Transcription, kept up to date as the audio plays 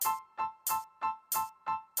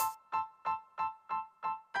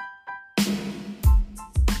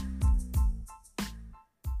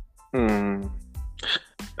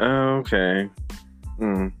Okay.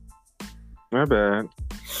 My bad.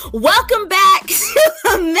 Welcome back to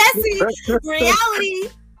the Messy Reality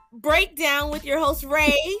Breakdown with your host,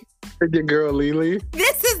 Ray. Your girl, Lily.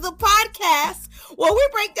 This is the podcast where we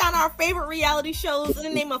break down our favorite reality shows in the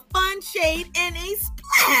name of fun, shade, and a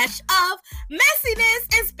splash of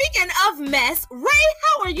messiness. And speaking of mess, Ray,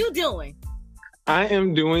 how are you doing? I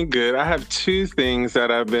am doing good. I have two things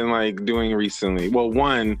that I've been doing recently. Well,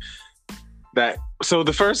 so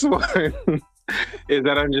the first one is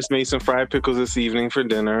that I just made some fried pickles this evening for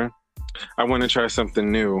dinner. I want to try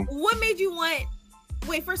something new. What made you want...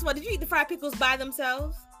 Wait, first of all, did you eat the fried pickles by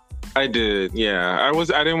themselves? I did, yeah.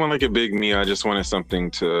 I didn't want a big meal. I just wanted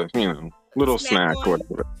something to, little snack or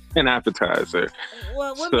whatever. An appetizer.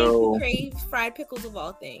 Well, what made you crave fried pickles of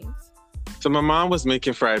all things? So my mom was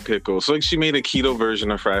making fried pickles. So she made a keto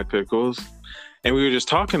version of fried pickles. And we were just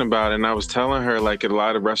talking about it. And I was telling her, a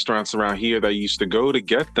lot of restaurants around here that I used to go to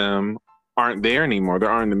get them aren't there anymore. They're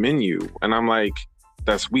on the menu. And I'm like,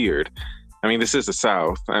 that's weird. I mean, this is the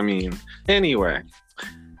South. Anyway.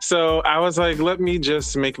 So I was like, let me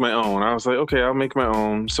just make my own. I was like, okay, I'll make my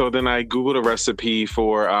own. So then I Googled a recipe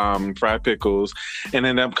for fried pickles and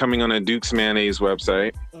ended up coming on a Duke's Mayonnaise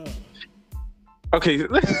website. Okay.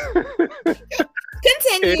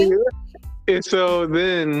 Continue. And so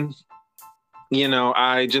then,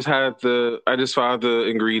 I just followed the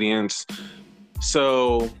ingredients.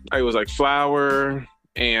 So it was flour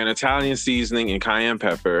and Italian seasoning and cayenne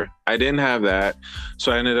pepper. I didn't have that.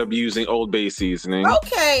 So I ended up using Old Bay seasoning.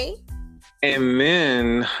 Okay. And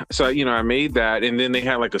then, I made that. And then they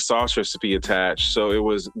had a sauce recipe attached. So it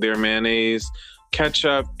was their mayonnaise,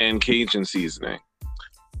 ketchup, and Cajun seasoning.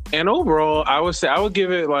 And overall, I would say I would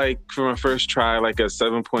give it for my first try, a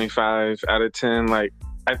 7.5 out of 10.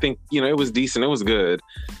 I think, it was decent. It was good.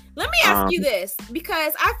 Let me ask you this,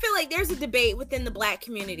 because I feel like there's a debate within the Black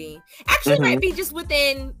community. Actually, it might be just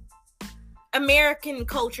within American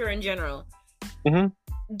culture in general.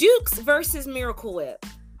 Duke's versus Miracle Whip.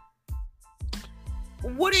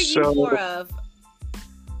 What are you more of?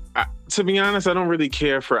 To be honest, I don't really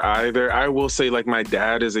care for either. I will say, my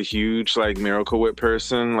dad is a huge, Miracle Whip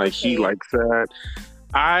person. He likes that.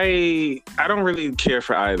 I don't really care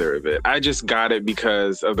for either of it. I just got it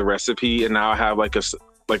because of the recipe, and now I have,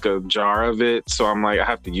 a jar of it. So I'm I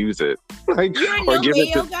have to use it. You're a no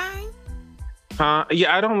mayo guy?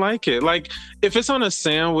 Yeah, I don't like it. If it's on a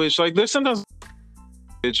sandwich, there's sometimes...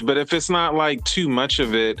 But if it's not too much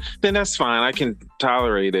of it, then that's fine. I can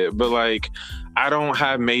tolerate it. But I don't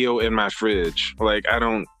have mayo in my fridge. I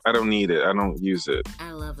don't need it. I don't use it.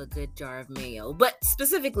 I love a good jar of mayo, but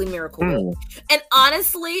specifically Miracle Whip. And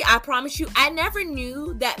honestly, I promise you, I never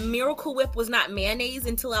knew that Miracle Whip was not mayonnaise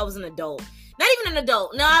until I was an adult. Not even an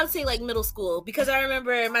adult. No, I would say middle school, because I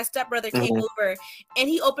remember my stepbrother came over and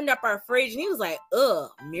he opened up our fridge and he was like,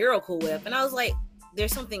 ugh, Miracle Whip. And I was like,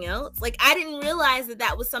 there's something else? I didn't realize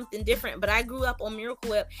that was something different, but I grew up on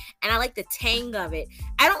Miracle Whip and I like the tang of it.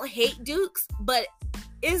 I don't hate Duke's, but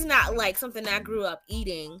it's not something I grew up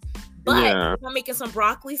eating. But if I'm making some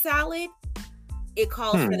broccoli salad, it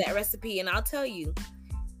calls for that recipe, and I'll tell you,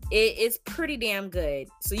 it's pretty damn good.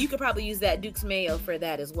 So you could probably use that Duke's mayo for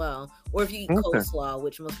that as well. Or if you eat coleslaw,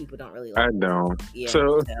 which most people don't really like. I don't. Yeah,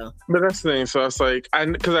 so, but that's the thing. So it's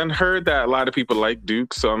because I heard that a lot of people like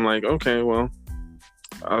Duke's, so I'm okay, well,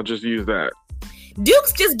 I'll just use that.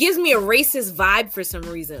 Duke's just gives me a racist vibe for some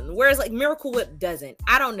reason, whereas Miracle Whip doesn't.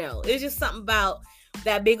 I don't know. It's just something about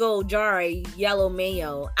that big old jar of yellow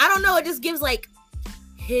mayo. I don't know. It just gives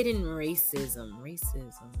hidden racism.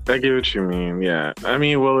 I get what you mean. Yeah.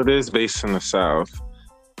 Well, it is based in the South.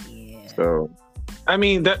 Yeah. So,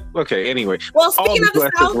 anyway. Well, speaking of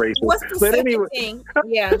the South, what's the second thing?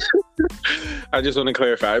 Yeah. I just want to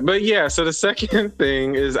clarify. But yeah, so the second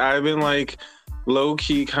thing is I've been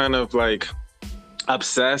low-key kind of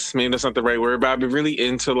obsessed, maybe that's not the right word, but I've been really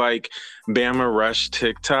into Bama Rush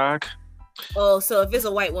TikTok. Oh, so if it's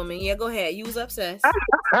a white woman, yeah, go ahead. You was obsessed.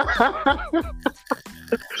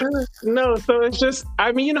 No, so it's just,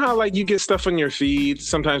 you know how you get stuff on your feed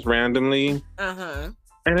sometimes randomly? Uh-huh.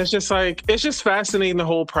 And it's just it's just fascinating, the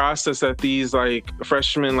whole process that these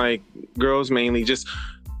freshmen, girls mainly, just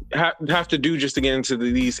have to do just to get into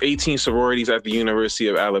these 18 sororities at the University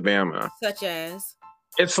of Alabama. Such as?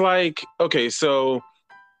 It's okay, so,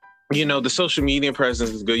 the social media presence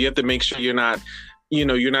is good. You have to make sure you're not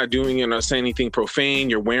doing, saying anything profane.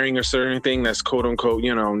 You're wearing a certain thing that's quote unquote,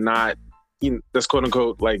 not that's quote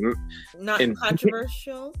unquote like not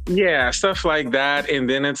controversial. Yeah, stuff like that. And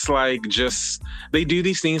then it's like just they do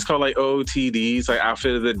these things called like OOTDs, like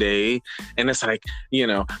outfit of the day. And it's like,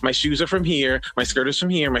 my shoes are from here, my skirt is from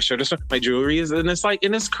here, my shirt is from my jewelry is, and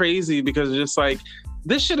it's crazy because it's just like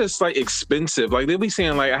this shit is like expensive. Like they'll be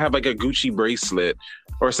saying like I have like a Gucci bracelet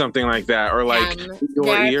or something like that. Or like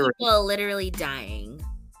there are people literally dying.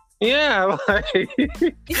 Yeah, like did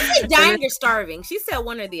she say dying or starving? She said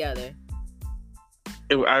one or the other.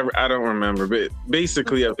 I don't remember, but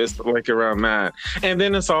basically it's like around that. And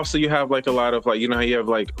then it's also you have like a lot of like, how you have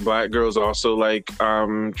like black girls also like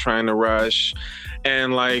trying to rush,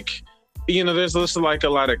 and like there's also like a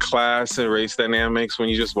lot of class and race dynamics when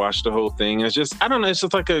you just watch the whole thing. It's just, I don't know, it's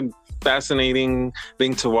just like a fascinating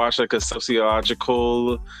thing to watch, like a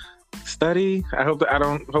sociological study. I hope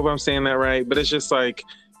I'm saying that right, but it's just like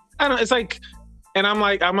it's like. And I'm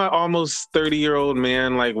like, I'm an almost 30-year-old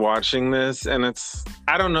man, like watching this, and it's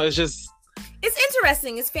interesting. It's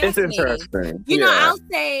fascinating. It's interesting. I'll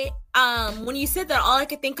say, when you said that, all I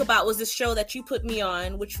could think about was this show that you put me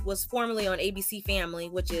on, which was formerly on ABC Family,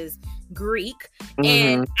 which is Greek. Mm-hmm.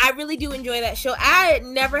 And I really do enjoy that show.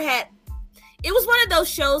 it was one of those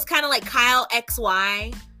shows kind of like Kyle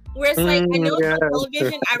XY, where it's like, I know it's on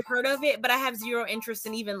television, I've heard of it, but I have zero interest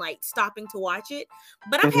in even like stopping to watch it.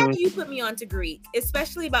 But I'm happy you put me on to Greek,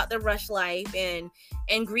 especially about the rush life and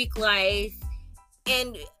Greek life.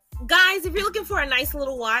 And guys, if you're looking for a nice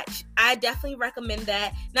little watch, I definitely recommend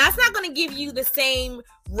that. Now, it's not going to give you the same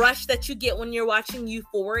rush that you get when you're watching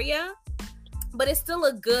Euphoria, but it's still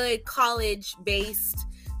a good college-based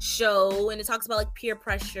show, and it talks about like peer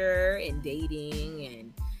pressure and dating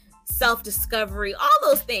and self-discovery, all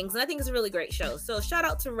those things. And I think it's a really great show. So shout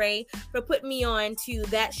out to Ray for putting me on to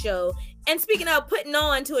that show. And speaking of putting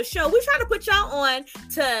on to a show, we're trying to put y'all on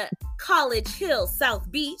to College Hill, South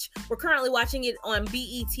Beach. We're currently watching it on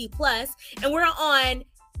BET Plus, and we're on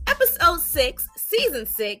episode 6, season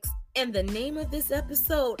 6. And the name of this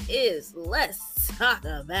episode is Let's Talk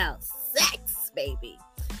About Sex, Baby.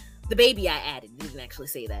 The baby I added didn't actually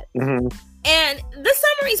say that. Mm-hmm. And the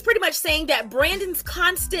summary is pretty much saying that Brandon's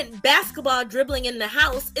constant basketball dribbling in the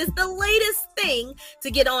house is the latest thing to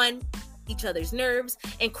get on each other's nerves.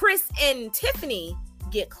 And Chris and Tiffany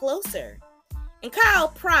get closer. And Kyle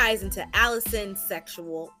pries into Allison's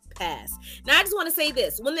sexual past. Now, I just want to say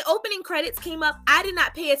this. When the opening credits came up, I did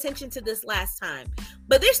not pay attention to this last time.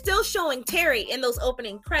 But they're still showing Terry in those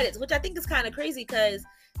opening credits, which I think is kind of crazy because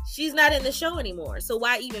she's not in the show anymore. So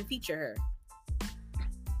why even feature her?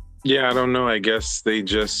 Yeah, I don't know. I guess they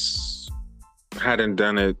just hadn't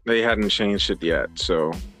done it. They hadn't changed it yet.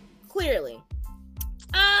 So clearly.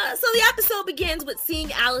 So the episode begins with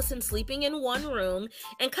seeing Allison sleeping in one room,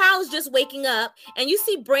 and Kyle's just waking up, and you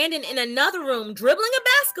see Brandon in another room dribbling a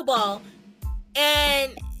basketball.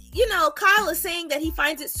 And Kyle is saying that he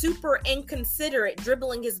finds it super inconsiderate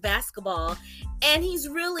dribbling his basketball. And he's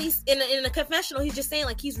really, in a confessional, he's just saying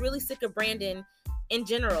like he's really sick of Brandon in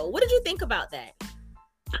general. What did you think about that?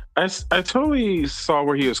 I totally saw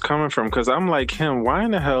where he was coming from, because I'm like him. Why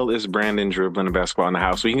in the hell is Brandon dribbling a basketball in the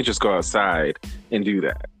house? So he can just go outside and do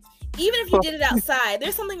that. Even if he did it outside,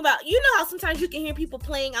 there's something about, how sometimes you can hear people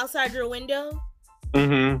playing outside your window?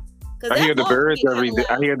 Mm-hmm. I hear the birds every day.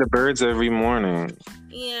 I hear the birds every morning.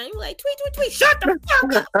 Yeah, you're like, tweet, tweet, tweet, shut the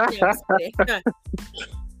fuck up.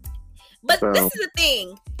 But this is the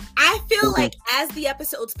thing. I feel like as the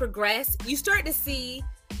episodes progress, you start to see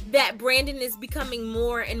that Brandon is becoming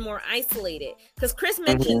more and more isolated. Because Chris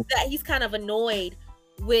mentions that he's kind of annoyed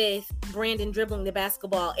with Brandon dribbling the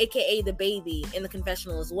basketball, aka the baby, in the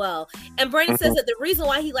confessional as well. And Brandon says that the reason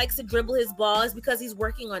why he likes to dribble his ball is because he's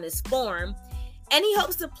working on his form. And he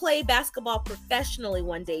hopes to play basketball professionally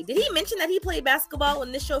one day. Did he mention that he played basketball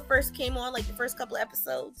when this show first came on, like the first couple of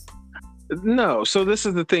episodes? No. So this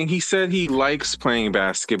is the thing. He said he likes playing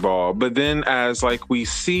basketball, but then as like we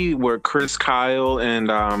see where Chris, Kyle, and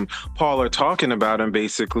Paul are talking about him,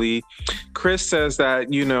 basically, Chris says that,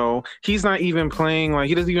 he's not even playing, like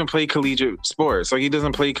he doesn't even play collegiate sports. Like he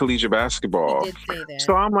doesn't play collegiate basketball. He did say that.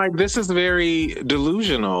 So I'm like, this is very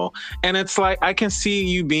delusional. And it's like, I can see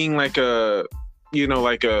you being like a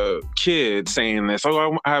kid saying this.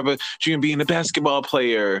 Oh, I have a dream of being a basketball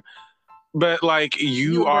player. But like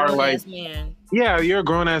you are like, yeah, you're a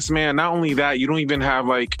grown ass man. Not only that, you don't even have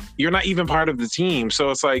you're not even part of the team.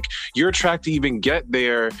 So it's like your track to even get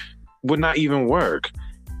there would not even work.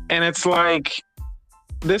 And it's like,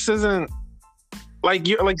 this isn't like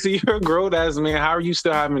so you're a grown ass man. How are you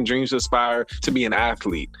still having dreams to aspire to be an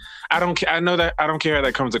athlete? I don't care. I know that I don't care how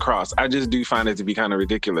that comes across. I just do find it to be kind of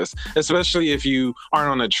ridiculous, especially if you aren't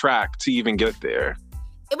on a track to even get there.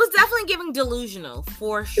 It was definitely giving delusional,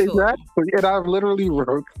 for sure. Exactly. And I literally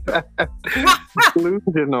wrote that.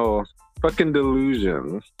 Delusional. Fucking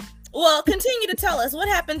delusion. Well, continue to tell us what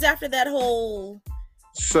happens after that whole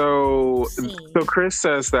So scene. Chris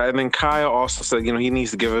says that, and then Kyle also said, he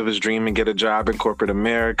needs to give up his dream and get a job in corporate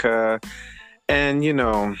America. And,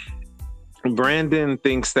 Brandon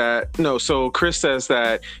thinks that, so Chris says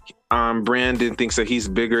that Brandon thinks that he's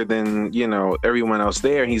bigger than, everyone else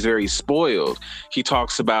there. He's very spoiled. He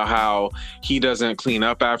talks about how he doesn't clean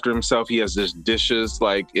up after himself. He has just dishes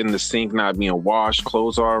like in the sink not being washed,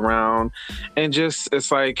 clothes all around. And just,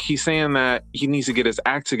 it's like he's saying that he needs to get his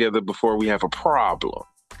act together before we have a problem.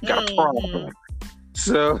 Got a problem.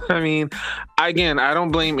 So, I mean, again, I don't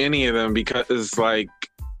blame any of them because like,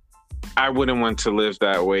 I wouldn't want to live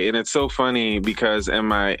that way. And it's so funny because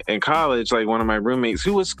in college, like one of my roommates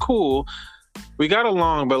who was cool, we got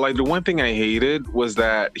along, but like the one thing I hated was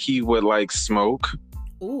that he would like smoke.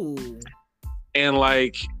 Ooh. And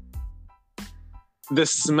like the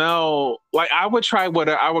smell, like I would try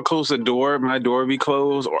I would close the door, my door would be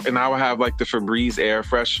closed, and I would have like the Febreze air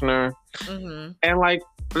freshener. Mm-hmm. And like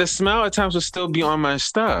the smell at times would still be on my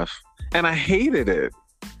stuff. And I hated it.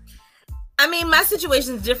 I mean, my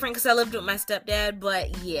situation is different because I lived with my stepdad,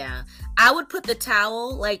 but yeah, I would put the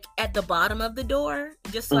towel like at the bottom of the door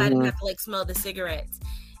just so I didn't have to like smell the cigarettes.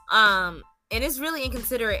 And it's really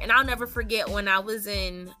inconsiderate. And I'll never forget when I was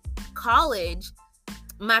in college,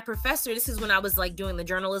 my professor, this is when I was like doing the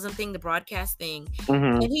journalism thing, the broadcast thing,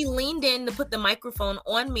 and he leaned in to put the microphone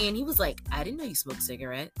on me and he was like, I didn't know you smoked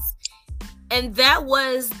cigarettes. And that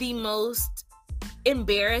was the most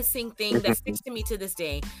embarrassing thing that sticks to me to this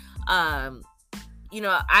day.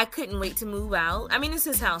 I couldn't wait to move out. I mean, it's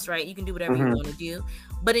his house, right? You can do whatever you want to do.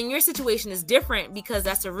 But in your situation is different because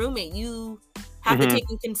that's a roommate. You have to take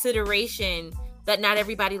in consideration that not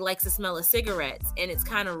everybody likes the smell of cigarettes, and it's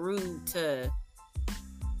kind of rude to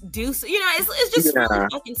do so. It's just really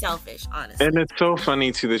fucking selfish, honestly. And it's so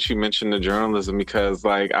funny too that you mentioned the journalism because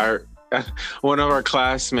like one of our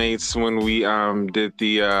classmates when we did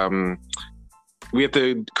the we have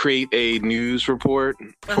to create a news report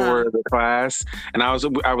for the class. And I was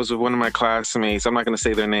with one of my classmates. I'm not going to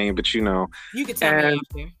say their name, but You could tell me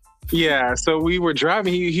after. Yeah, so we were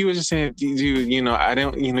driving. He was just saying, dude, I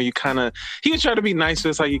don't, you kind of, he was trying to be nice, but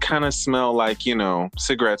it's like you kind of smell like,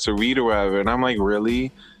 cigarettes or weed or whatever. And I'm like,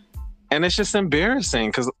 really? And it's just embarrassing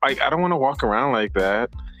because like, I don't want to walk around like that.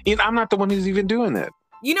 I'm not the one who's even doing it.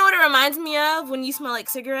 You know what it reminds me of when you smell like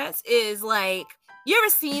cigarettes is like, you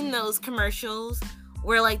ever seen those commercials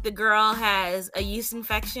where like the girl has a yeast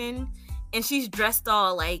infection and she's dressed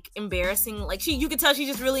all like embarrassing, like you could tell she's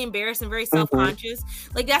just really embarrassed and very self-conscious.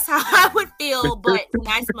 Like that's how I would feel, but when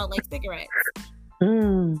I smell like cigarettes.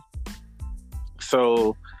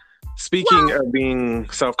 So speaking of being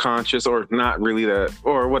self-conscious or not really that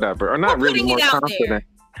or whatever, or not really more confident.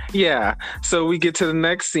 Yeah. So we get to the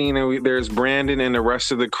next scene and there's Brandon and the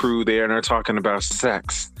rest of the crew there and they're talking about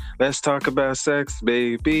sex. Let's talk about sex,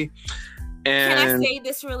 baby. And can I say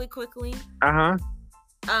this really quickly? I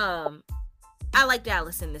liked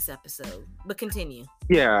Allison this episode, but continue.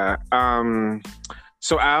 Yeah.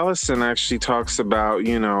 So Allison actually talks about,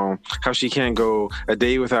 how she can't go a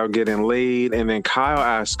day without getting laid. And then Kyle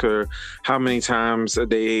asks her, how many times a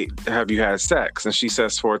day have you had sex? And she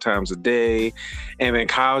says 4 times a day. And then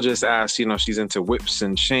Kyle just asks, she's into whips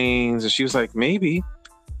and chains. And she was like, maybe.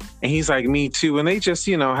 And he's like, me too. And they just,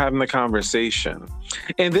 having the conversation.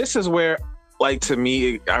 And this is where, like, to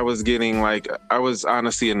me, I was getting like, I was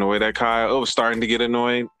honestly annoyed at Kyle. I was starting to get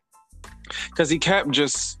annoyed because he kept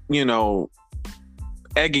just,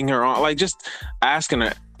 egging her on, like just asking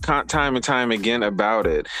her time and time again about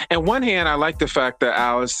it. And one hand, I like the fact that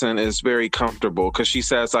Allison is very comfortable because she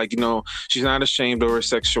says like, she's not ashamed of her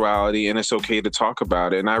sexuality and it's okay to talk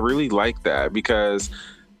about it. And I really like that because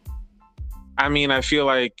I mean, I feel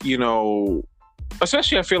like,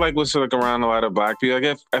 especially I feel like with like around a lot of Black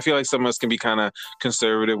people, I feel like some of us can be kind of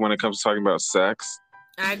conservative when it comes to talking about sex.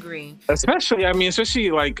 I agree.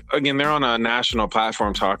 Especially like, again, they're on a national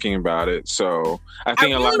platform talking about it. So I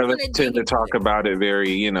think a lot of us tend to talk about it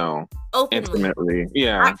very, openly. Intimately.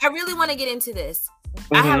 Yeah. I really want to get into this.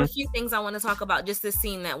 I have a few things I want to talk about, just this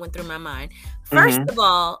scene that went through my mind. First of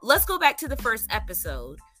all, let's go back to the first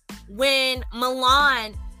episode when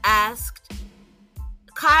Milan asked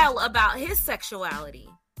Kyle about his sexuality.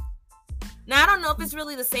 Now, I don't know if it's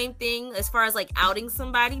really the same thing as far as like outing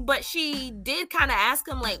somebody, but she did kind of ask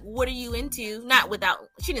him like, what are you into?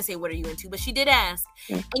 She didn't say what are you into, but she did ask.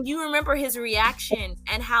 And you remember his reaction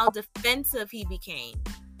and how defensive he became.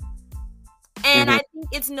 And I think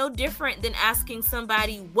think it's no different than asking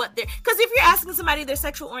somebody what they're, because if you're asking somebody their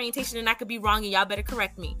sexual orientation, and I could be wrong and y'all better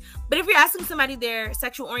correct me, but if you're asking somebody their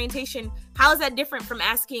sexual orientation, how is that different from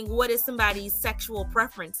asking what is somebody's sexual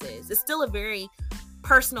preferences? It's still a very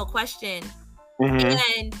personal question.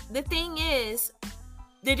 And the thing is,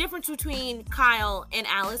 the difference between Kyle and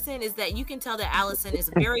Allison is that you can tell that Allison is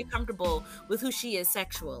very comfortable with who she is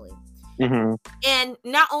sexually. And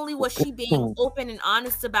not only was she being open and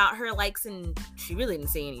honest about her likes, and she really didn't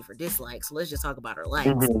say any for dislikes, so let's just talk about her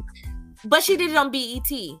likes, but she did it on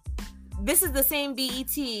BET. This is the same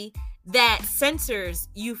BET that censors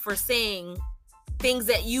you for saying things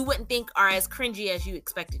that you wouldn't think are as cringy as you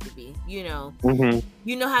expect it to be, you know.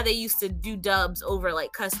 You know how they used to do dubs over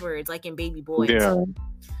like cuss words, like in Baby Boy. So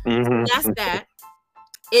that's that.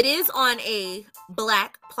 It is on a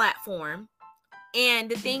Black platform,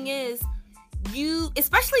 and the thing is,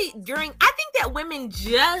 especially during, I think that women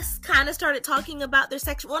just kind of started talking about their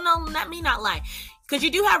sexual, well, no, let me not lie, because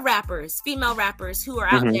you do have rappers, female rappers, who are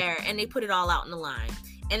out there and they put it all out in the line,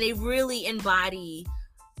 and they really embody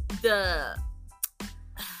the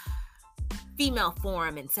female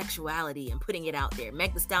form and sexuality and putting it out there.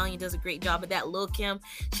 Meg Thee Stallion does a great job of that. Lil' Kim,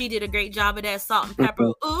 she did a great job of that. Salt and Pepper,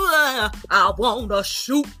 ooh, I wanna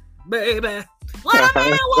shoot, baby. What a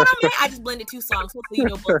man. I just blended two songs. Hopefully you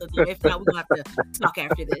know both of them. If not, we're gonna have to talk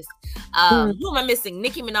after this. Who am I missing?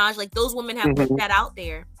 Nicki Minaj. Like, those women have put that out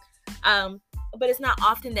there. But it's not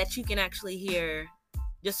often that you can actually hear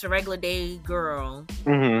just a regular day girl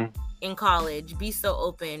in college be so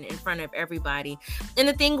open in front of everybody. And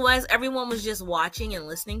the thing was, everyone was just watching and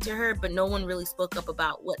listening to her, but no one really spoke up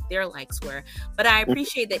about what their likes were. But I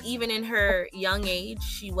appreciate that even in her young age,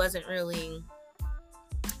 she wasn't really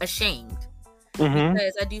ashamed.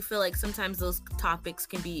 Because I do feel like sometimes those topics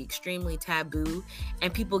can be extremely taboo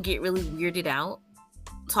and people get really weirded out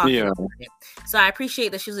talking about it. So I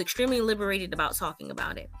appreciate that she was extremely liberated about talking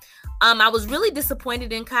about it. I was really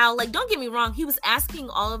disappointed in Kyle. Like, don't get me wrong, he was asking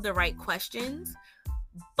all of the right questions,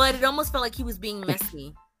 but it almost felt like he was being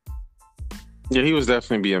messy. Yeah, he was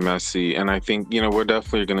definitely being messy, and I think, you know, we're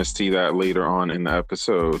definitely going to see that later on in the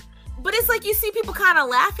episode. But it's like you see people kind of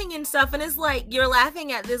laughing and stuff, and it's like you're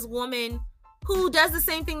laughing at this woman who does the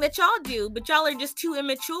same thing that y'all do, but y'all are just too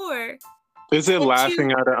immature. Is it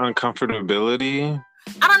laughing at her uncomfortability?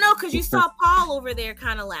 I don't know, because you saw Paul over there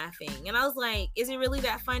kind of laughing, and I was like, is it really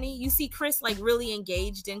that funny? You see Chris like really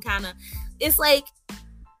engaged and kind of, it's like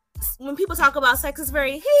when people talk about sex, it's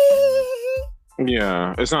very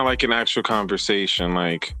yeah, it's not like an actual conversation,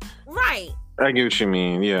 like, right. I get what you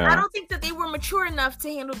mean. Yeah, I don't think that they were mature enough to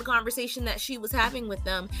handle the conversation that she was having with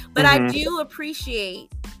them, but I do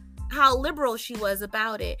appreciate how liberal she was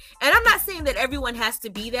about it. And I'm not saying that everyone has to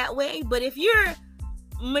be that way, but if you're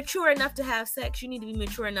mature enough to have sex, you need to be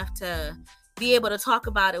mature enough to be able to talk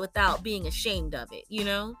about it without being ashamed of it, you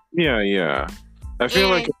know? Yeah. I feel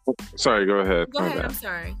like, sorry, go ahead. Go ahead, I'm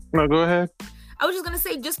sorry. No, go ahead. I was just going to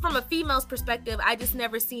say, just from a female's perspective, I just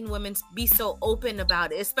never seen women be so open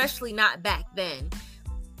about it, especially not back then.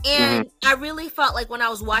 And I really felt like when I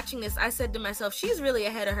was watching this, I said to myself, she's really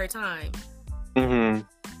ahead of her time.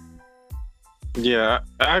 Yeah,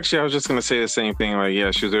 actually, I was just going to say the same thing. Like, yeah,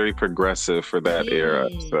 she was very progressive for that era.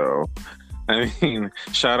 So, I mean,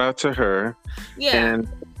 shout out to her. Yeah. And,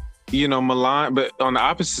 you know, Milan, but on the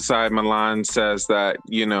opposite side, Milan says that,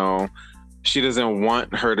 you know, she doesn't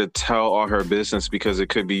want her to tell all her business because it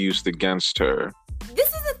could be used against her. This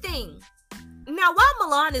is the thing. Now, while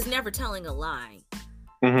Milan is never telling a lie,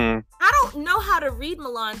 I don't know how to read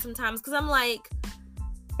Milan sometimes, because I'm like,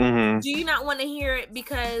 do you not want to hear it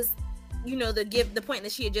because, you know, the point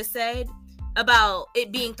that she had just said about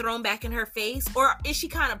it being thrown back in her face? Or is she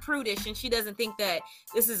kind of prudish and she doesn't think that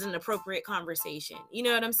this is an appropriate conversation? You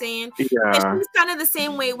know what I'm saying? Yeah. And she was kind of the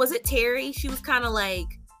same way. Was it Terry? She was kind of like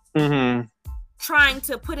trying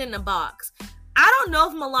to put in a box. I don't know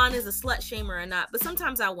if Milan is a slut shamer or not, but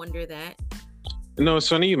sometimes I wonder that. No, it's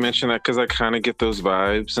funny you mention that, because I kind of get those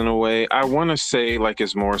vibes in a way. I want to say like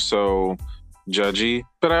it's more so judgy,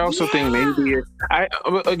 but I also think maybe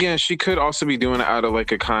again, she could also be doing it out of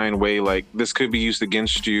like a kind way, like this could be used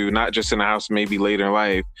against you, not just in the house, maybe later in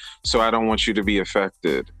life, so I don't want you to be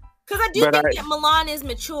affected. Because I do think that Milan is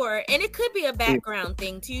mature, and it could be a background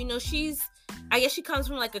thing too. You know, I guess she comes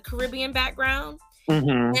from like a Caribbean background,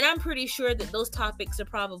 and I'm pretty sure that those topics are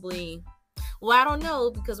probably, well, I don't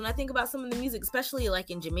know, because when I think about some of the music, especially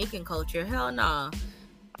like in Jamaican culture, hell nah.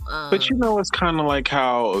 But you know, it's kind of like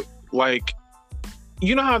how, like,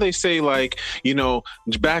 you know how they say, like, you know,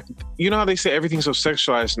 how they say everything's so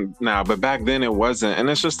sexualized now, but back then it wasn't. And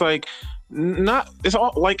it's just like, not, it's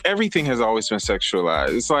all like everything has always been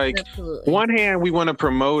sexualized. It's like Absolutely. one hand we want to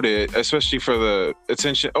promote it, especially for the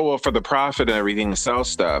attention, oh well, for the profit and everything, to sell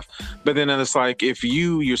stuff. But then it's like if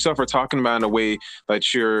you yourself are talking about it in a way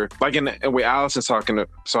that you're like in the way Allison's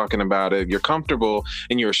talking about it, you're comfortable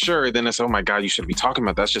and you're sure, then it's, oh my God, you shouldn't be talking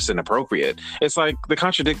about that. That's just inappropriate. It's like the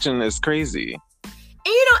contradiction is crazy. And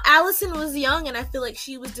you know, Allison was young, and I feel like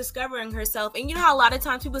she was discovering herself. And you know how a lot of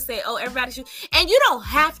times people say, "Oh, everybody should," and you don't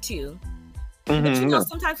have to. But you know,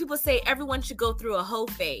 sometimes people say everyone should go through a hoe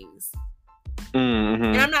phase.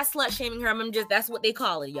 And I'm not slut shaming her. I'm just, that's what they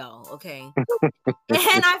call it, y'all. Okay. And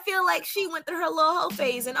I feel like she went through her little hoe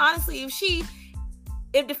phase. And honestly,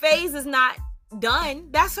 if the phase is not done,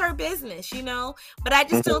 that's her business, you know. But I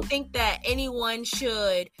just don't think that anyone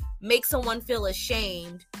should make someone feel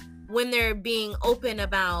ashamed when they're being open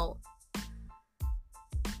about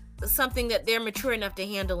something that they're mature enough to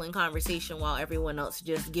handle in conversation while everyone else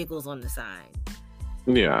just giggles on the side.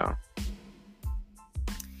 Yeah.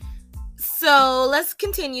 So let's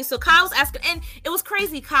continue. So Kyle's asking, and it was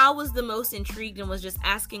crazy. Kyle was the most intrigued and was just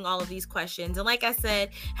asking all of these questions. And like I said,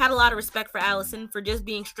 had a lot of respect for Allison for just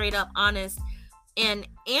being straight up honest and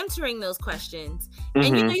answering those questions.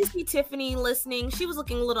 And you know, you see Tiffany listening. She was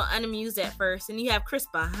looking a little unamused at first, and you have Chris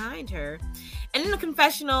behind her. And in the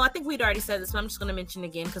confessional, I think we'd already said this, but I'm just going to mention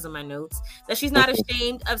again because of my notes, that she's not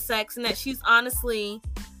ashamed of sex and that she's honestly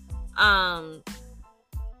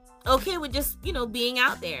okay with just, you know, being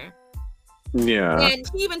out there. Yeah. And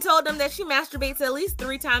she even told them that she masturbates at least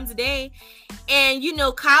 3 times a day. And, you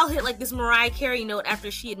know, Kyle hit like this Mariah Carey note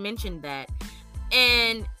after she had mentioned that.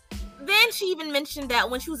 And then she even mentioned that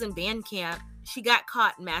when she was in band camp, she got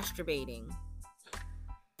caught masturbating.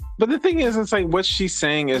 But the thing is, it's like what she's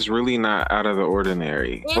saying is really not out of the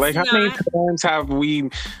ordinary. It's like, how not. many times have we?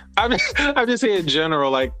 I'm just saying in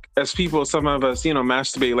general, like as people, some of us, you know,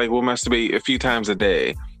 masturbate. Like we'll masturbate a few times a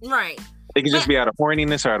day. Right. It could just be out of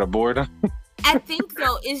horniness or out of boredom. I think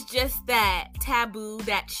though it's just that taboo,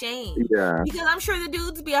 that shame. Yeah. Because I'm sure the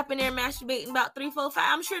dudes be up in there masturbating about 3, 4, 5.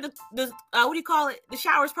 I'm sure the what do you call it? The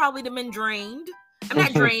shower's probably been drained. I'm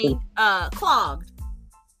not drained, clogged.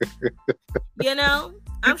 You know?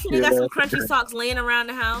 I'm sure they got some crunchy socks laying around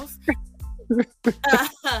the house.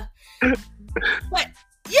 But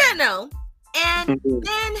yeah, no. And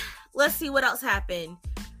then let's see what else happened.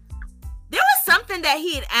 There was something that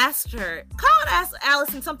he had asked her. Kyle asked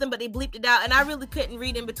Allison something, but they bleeped it out, and I really couldn't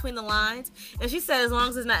read in between the lines. And she said, "As long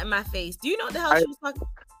as it's not in my face." Do you know what the hell she was talking?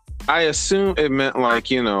 I assume it meant like,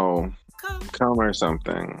 you know, come or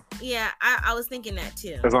something. Yeah, I was thinking that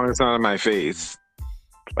too. As long as it's not in my face.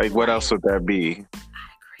 Like, what else would that be? I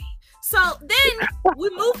agree. So then we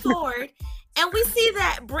move forward, and we see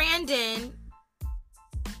that Brandon,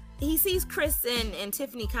 he sees Chris and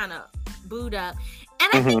Tiffany kind of booed up. And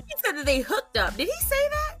I think he said that they hooked up. Did he say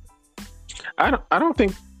that? I don't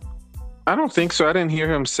think so. I didn't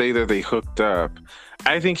hear him say that they hooked up.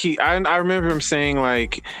 I think I remember him saying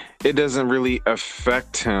like it doesn't really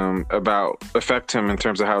affect him in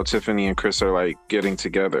terms of how Tiffany and Chris are like getting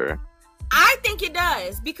together. I think it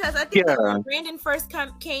does, because I think that when Brandon first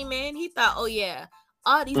came in, he thought, oh yeah,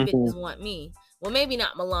 all these bitches want me. Well, maybe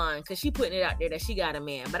not Milan, because she putting it out there that she got a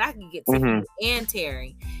man, but I can get Tiffany and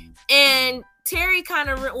Terry. And Terry kind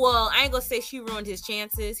of, I ain't gonna say she ruined his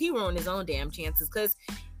chances. He ruined his own damn chances, because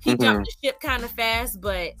he jumped the ship kind of fast,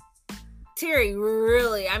 but Terry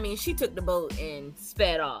really, I mean, she took the boat and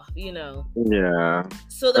sped off, you know? Yeah.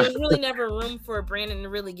 So there was really never room for Brandon to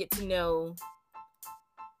really get to know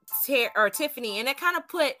Tiffany, and it kind of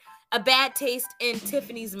put a bad taste in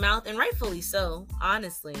Tiffany's mouth, and rightfully so,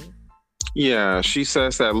 honestly. Yeah, she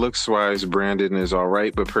says that looks-wise, Brandon is all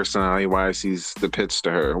right, but personality-wise, he's the pits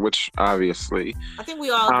to her, which obviously... I think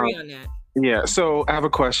we all agree on that. Yeah, so I have a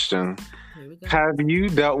question. Have you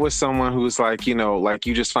dealt with someone who's like, you know, like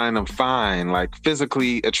you just find them fine, like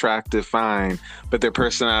physically attractive, fine, but their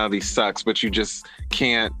personality sucks, but you just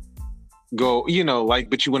can't go, you know, like,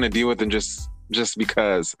 but you want to deal with them just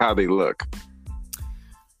because how they look?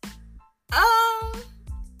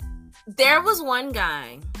 There was one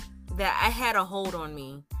guy that I had a hold on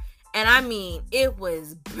me, and I mean, it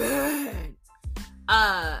was bad.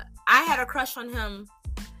 I had a crush on him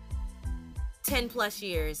 10 plus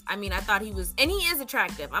years. I mean, I thought he was, and he is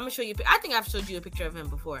attractive. I'm gonna show you, I think I've showed you a picture of him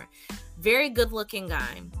before. Very good looking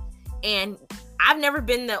guy. And I've never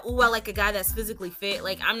been I like a guy that's physically fit.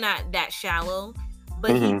 Like, I'm not that shallow,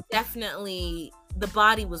 but he definitely, the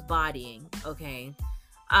body was bodying, okay?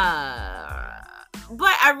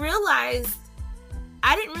 But I realized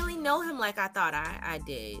I didn't really know him like I thought I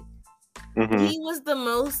did. He was the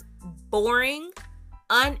most boring,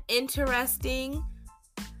 uninteresting,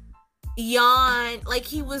 yawn. Like,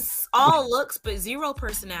 he was all looks but zero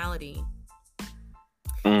personality.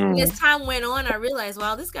 And as time went on, I realized,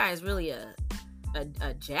 wow, this guy is really a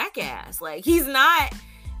jackass. Like, he's not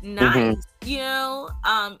nice, you know,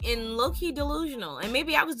 and low-key delusional. And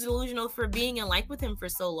maybe I was delusional for being in like with him for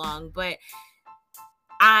so long, but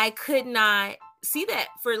I could not see that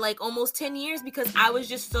for like almost 10 years because I was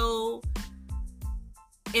just so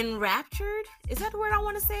enraptured. Is that the word I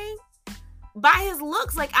want to say? By his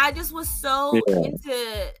looks. Like, I just was so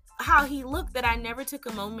into how he looked that I never took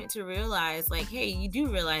a moment to realize, like, hey, you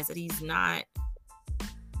do realize that he's not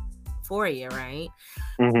for you, right?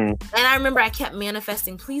 And I remember I kept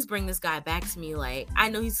manifesting, please bring this guy back to me. Like, I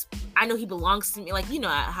know he belongs to me. Like, you know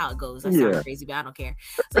how it goes. That sounds crazy, but I don't care.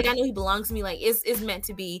 It's like, I know he belongs to me. Like, it's meant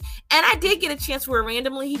to be. And I did get a chance where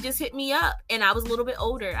randomly he just hit me up, and I was a little bit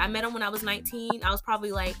older. I met him when I was 19. I was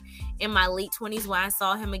probably like in my late 20s when I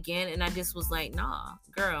saw him again, and I just was like, nah,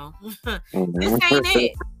 girl, this ain't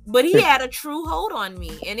it. But he had a true hold on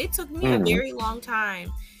me, and it took me a very long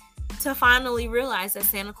time to finally realize that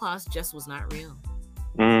Santa Claus just was not real.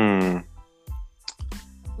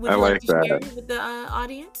 Would you like to share with the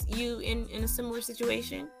audience? You in a similar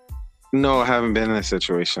situation? No, I haven't been in a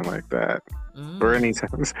situation like that or any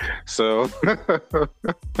times. So,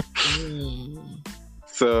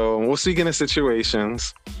 so we'll speaking of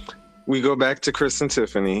situations. We go back to Chris and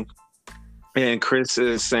Tiffany, and Chris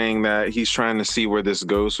is saying that he's trying to see where this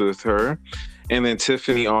goes with her. And then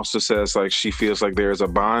Tiffany also says, like, she feels like there's a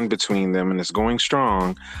bond between them and it's going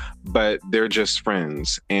strong, but they're just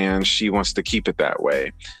friends and she wants to keep it that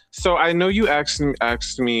way. So I know you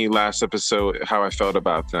asked me last episode how I felt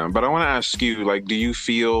about them, but I want to ask you, like, do you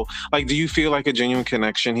feel like a genuine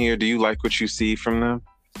connection here? Do you like what you see from them?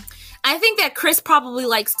 I think that Chris probably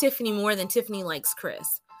likes Tiffany more than Tiffany likes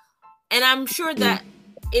Chris. And I'm sure that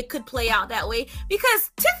it could play out that way because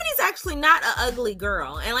Tiffany's actually not an ugly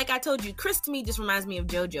girl. And like I told you, Chris to me just reminds me of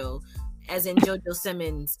JoJo, as in JoJo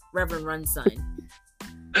Simmons, Reverend Run's son.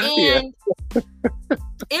 And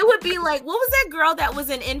it would be like, what was that girl that was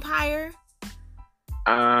in Empire?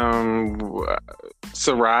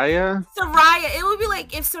 Soraya? It would be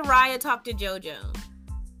like if Soraya talked to JoJo.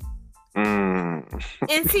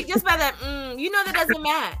 And see, just by that, that doesn't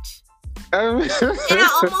match. And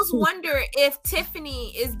I almost wonder if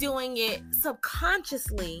Tiffany is doing it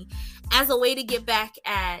subconsciously as a way to get back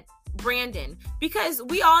at Brandon, because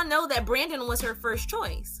we all know that Brandon was her first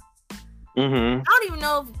choice. I don't even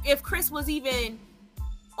know if Chris was even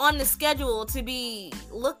on the schedule to be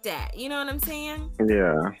looked at. You know what I'm saying?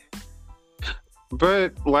 Yeah.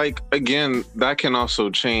 But like, again, that can also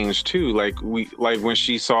change too. Like when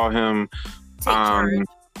she saw him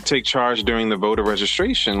take charge during the voter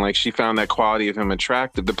registration, like she found that quality of him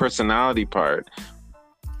attractive, the personality part.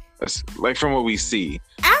 That's, like, from what we see.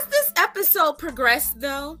 As this episode progressed,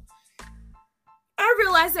 though, I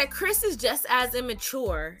realized that Chris is just as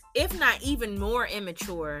immature, if not even more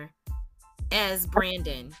immature, as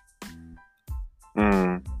Brandon.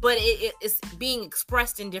 But it's being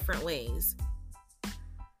expressed in different ways.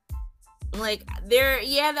 Like,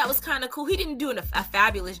 that was kind of cool. He didn't do a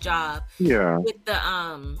fabulous job with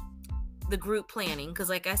the group planning, because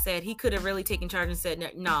like I said, he could have really taken charge and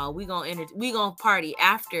said, no, we gonna party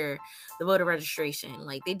after the voter registration.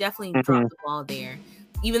 Like, they definitely dropped the ball there.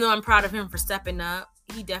 Even though I'm proud of him for stepping up,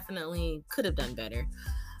 he definitely could have done better.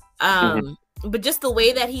 But just the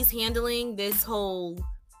way that he's handling this whole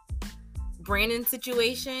Brandon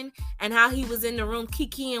situation and how he was in the room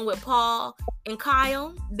kikiing with Paul and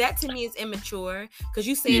Kyle, that to me is immature, because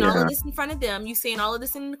you saying all of this in front of them, you saying all of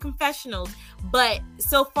this in the confessionals, but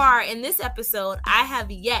so far in this episode, I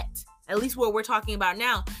have yet, at least what we're talking about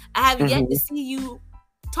now, I have yet to see you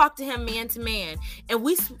talk to him man to man. And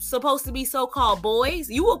we supposed to be so-called boys.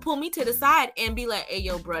 You will pull me to the side and be like, hey,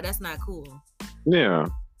 yo, bro, that's not cool. Yeah.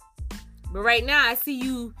 But right now, I see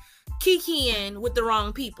you kikiing with the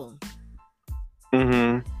wrong people.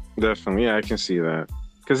 Definitely. Yeah, I can see that.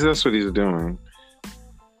 Because that's what he's doing.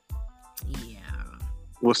 Yeah.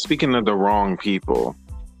 Well, speaking of the wrong people,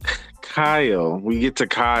 we get to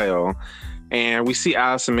Kyle, and we see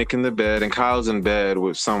Allison making the bed, and Kyle's in bed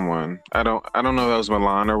with someone. I don't know if that was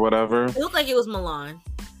Milan or whatever. It looked like it was Milan.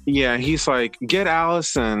 Yeah, he's like, get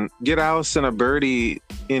Allison a birdie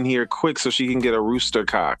in here quick so she can get a rooster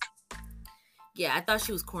cock. Yeah, I thought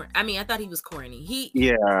she was corny. I mean, I thought he was corny.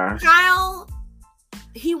 Yeah. Kyle,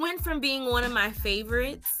 he went from being one of my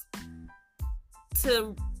favorites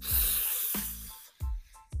to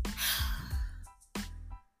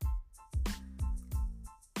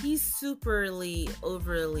he's overly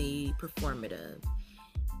performative.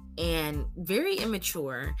 and very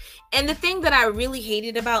immature. And the thing that I really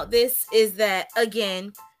hated about this is that,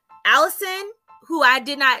 again, Allison, who I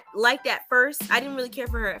did not like at first, I didn't really care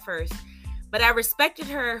for her at first, but I respected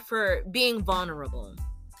her for being vulnerable.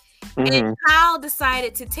 And Kyle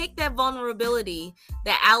decided to take that vulnerability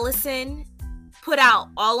that Allison put out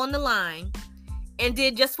all on the line and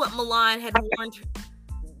did just what Milan had warned,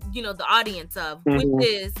 the audience of, which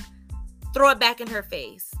is throw it back in her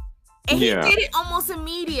face. And he did it almost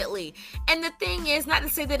immediately. And the thing is, not to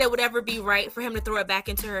say that it would ever be right for him to throw it back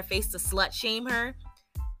into her face to slut shame her,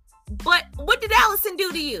 but what did Allison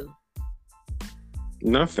do to you?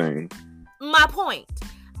 Nothing. My point.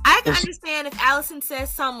 I can understand if Allison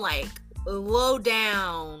says some like low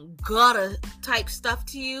down, gutter type stuff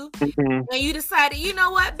to you, and you decided, you know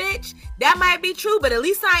what, bitch, that might be true, but at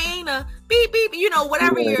least I ain't a beep beep,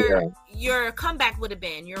 whatever your comeback would have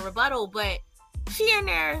been, your rebuttal. But she in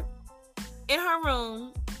there in her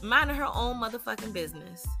room minding her own motherfucking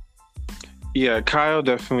business. Yeah, Kyle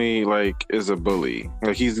definitely is a bully.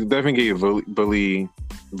 He's definitely gave bully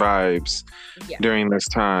vibes during this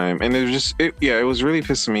time, and it was just it was really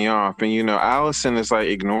pissing me off. And Allison is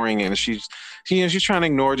ignoring it, and she's trying to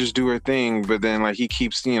ignore, just do her thing, but then he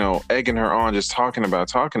keeps egging her on, just talking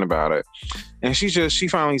about it. And she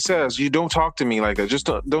finally says, "You don't talk to me like that. Just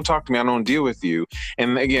don't talk to me. I don't deal with you."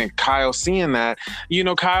 And again, Kyle seeing that,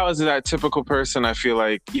 Kyle is that typical person. I feel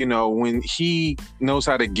like, when he knows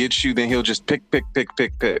how to get you, then he'll just pick.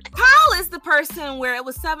 Kyle is the person where it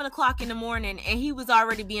was 7:00 in the morning and he was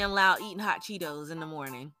already being loud eating hot Cheetos in the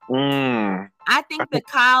morning. I think that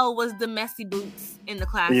Kyle was the messy boots in the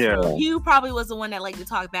classroom. Yeah. He probably was the one that liked to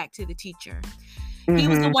talk back to the teacher. He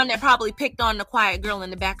was the one that probably picked on the quiet girl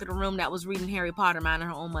in the back of the room that was reading Harry Potter, minding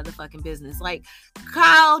her own motherfucking business.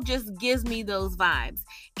 Kyle just gives me those vibes.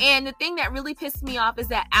 And the thing that really pissed me off is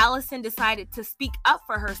that Allison decided to speak up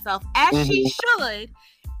for herself, as she should,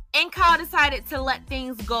 and Kyle decided to let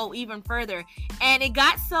things go even further. And it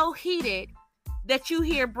got so heated that you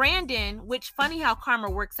hear Brandon, which funny how karma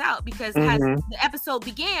works out, because as the episode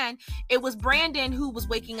began, it was Brandon who was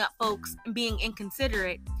waking up folks and being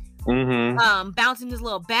inconsiderate. Bouncing his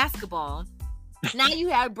little basketball. Now you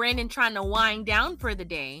have Brandon trying to wind down for the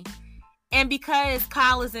day, and because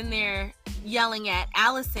Kyle is in there yelling at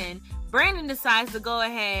Allison, Brandon decides to go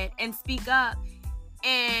ahead and speak up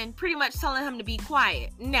and pretty much telling him to be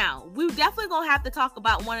quiet. Now we definitely gonna have to talk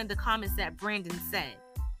about one of the comments that Brandon said.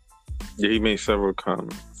 Yeah, he made several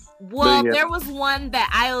comments. Well, there was one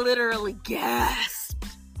that I literally gasped.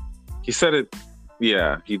 He said it.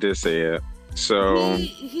 Yeah, he did say it. So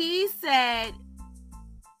he said,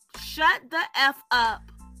 "Shut the F up,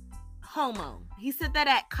 homo." He said that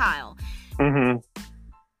at Kyle.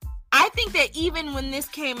 I think that even when this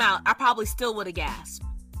came out, I probably still would have gasped.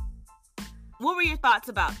 What were your thoughts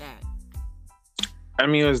about that? I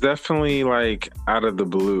mean, it was definitely out of the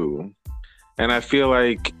blue. And I feel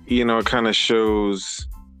it kind of shows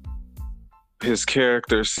his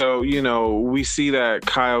character. So, we see that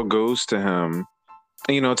Kyle goes to him,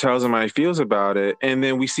 tells him how he feels about it. And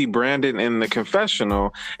then we see Brandon in the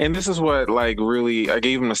confessional. And this is what, really, I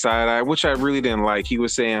gave him a side eye, which I really didn't like. He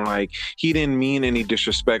was saying, he didn't mean any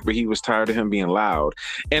disrespect, but he was tired of him being loud.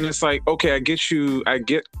 And it's okay, I get you. I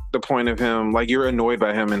get the point of him. You're annoyed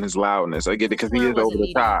by him and his loudness. I get it, because he is over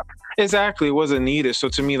the top. Exactly. It wasn't needed. So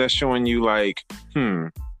to me, that's showing you,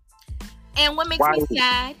 And what makes me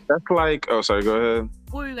sad? That's oh, sorry, go ahead.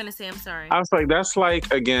 What were you gonna say? I'm sorry. I was that's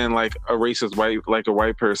again, a racist a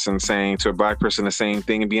white person saying to a black person the same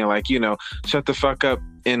thing and being shut the fuck up,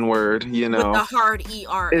 N-word, With the hard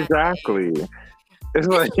ER. Exactly. It's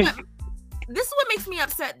this is what makes me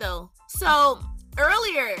upset though. So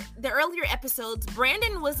the earlier episodes,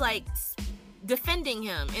 Brandon was defending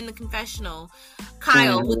him in the confessional,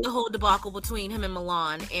 Kyle, with the whole debacle between him and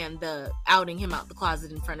Milan and the outing him out the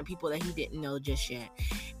closet in front of people that he didn't know just yet.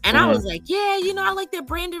 And I was I like that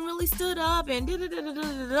Brandon really stood up and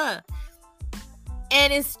da-da-da-da-da-da.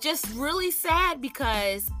 And it's just really sad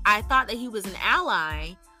because I thought that he was an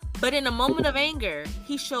ally, but in a moment of anger,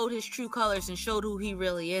 he showed his true colors and showed who he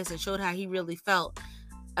really is and showed how he really felt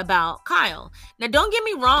about Kyle. Now, don't get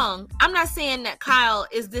me wrong. I'm not saying that Kyle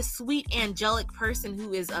is this sweet, angelic person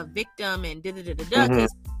who is a victim and da-da-da-da-da,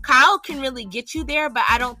 because Kyle can really get you there, but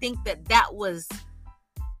I don't think that was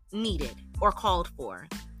needed or called for.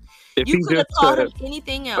 You could have called him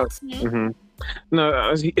anything else.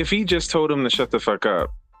 No, if he just told him to shut the fuck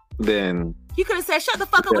up, then he could have said, "Shut the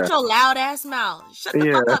fuck up with your loud ass mouth. Shut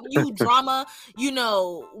the fuck up, you drama.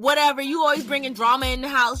 Whatever. You always bringing drama in the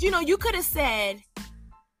house." You could have said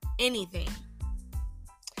anything,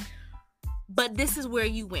 but this is where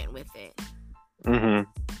you went with it.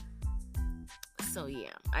 So yeah,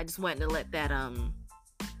 I just wanted to let that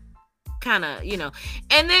kind of,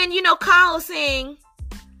 and then Kyle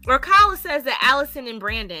says that Allison and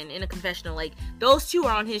Brandon in a confessional, like those two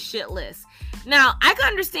are on his shit list. Now I can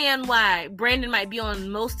understand why Brandon might be on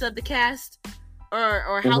most of the cast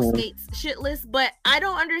or housemates shit list, but I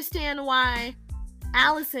don't understand why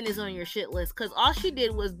Allison is on your shit list, because all she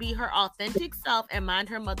did was be her authentic self and mind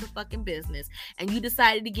her motherfucking business, and you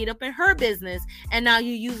decided to get up in her business, and now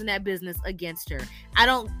you're using that business against her. I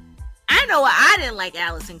know I didn't like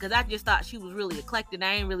Allison, because I just thought she was really eclectic.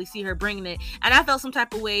 I didn't really see her bringing it, and I felt some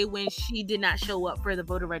type of way when she did not show up for the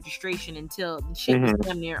voter registration until the shit was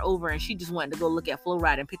damn near over, and she just wanted to go look at Flo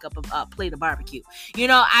Rida and pick up a plate of barbecue.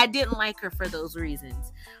 I didn't like her for those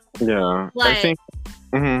reasons. Yeah, but I think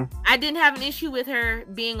I didn't have an issue with her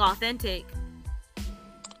being authentic.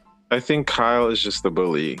 I think Kyle is just a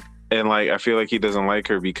bully, and like I feel like he doesn't like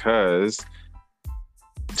her because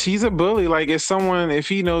he's a bully. Like if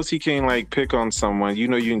he knows he can like pick on someone, you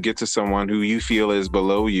can get to someone who you feel is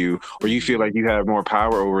below you, or you feel like you have more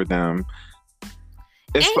power over them.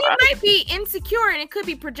 And he might be insecure, and it could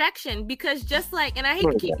be projection, because just like, and I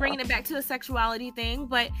hate to keep bringing it back to the sexuality thing,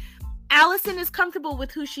 but Allison is comfortable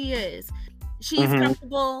with who she is. She's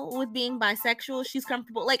comfortable with being bisexual. She's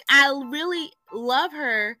comfortable. Like, I really love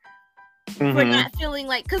her for not feeling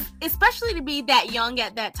like, because especially to be that young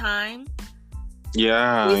at that time.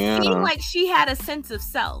 It seemed like she had a sense of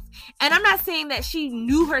self. And I'm not saying that she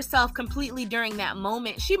knew herself completely during that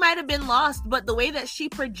moment. She might have been lost, but the way that she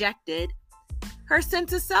projected her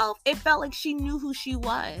sense of self, it felt like she knew who she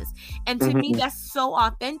was. And to me, that's so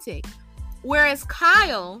authentic. Whereas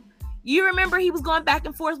Kyle, you remember he was going back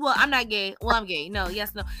and forth. Well, I'm not gay. Well, I'm gay. No,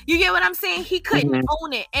 yes, no. You get what I'm saying? He couldn't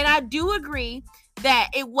own it. And I do agree that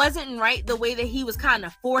it wasn't right the way that he was kind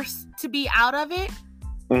of forced to be out of it.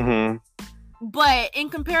 But in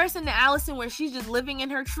comparison to Allison, where she's just living in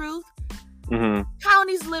her truth, Kyle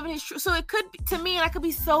needs to live in his truth. So it could, to me, and I could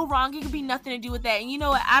be so wrong, it could be nothing to do with that. And you know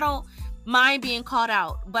what? I don't mind being called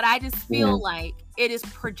out, but I just feel like it is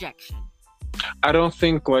projection. I don't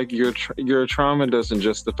think like your trauma doesn't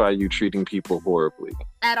justify you treating people horribly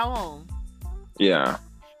at all. Yeah.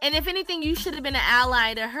 And if anything, you should have been an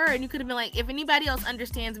ally to her, and you could have been like, if anybody else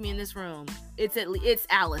understands me in this room, it's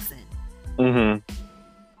Allison.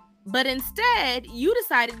 But instead, you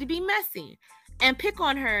decided to be messy and pick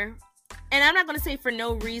on her. And I'm not going to say for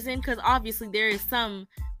no reason, because obviously there is some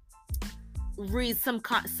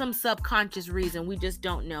subconscious reason we just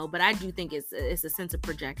don't know. But I do think it's a sense of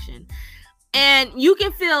projection. And you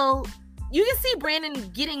can see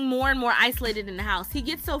Brandon getting more and more isolated in the house. He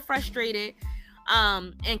gets so frustrated.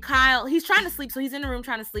 And Kyle, he's trying to sleep, so he's in the room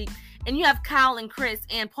trying to sleep. And you have Kyle and Chris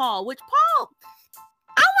and Paul, which Paul,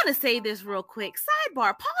 I want to say this real quick.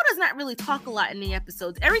 Sidebar, Paul does not really talk a lot in the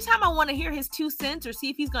episodes. Every time I want to hear his 2 cents or see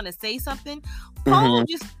if he's going to say something, Paul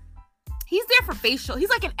he's there for facial. He's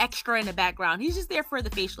like an extra in the background. He's just there for the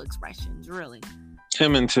facial expressions, really.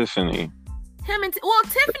 Him and Tiffany.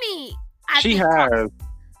 Tiffany, she has.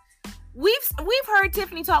 We've heard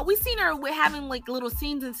Tiffany talk. We've seen her having like little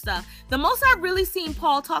scenes and stuff. The most I've really seen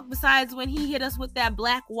Paul talk, besides when he hit us with that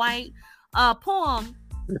black white poem,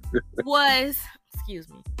 was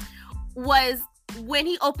when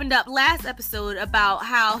he opened up last episode about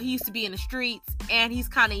how he used to be in the streets and he's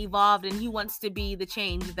kind of evolved and he wants to be the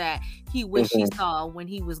change that he wished he saw when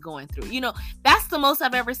he was going through. That's the most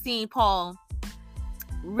I've ever seen Paul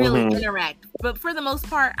really interact. But for the most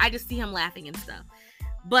part, I just see him laughing and stuff.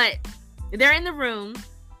 But they're in the room.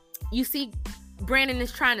 You see Brandon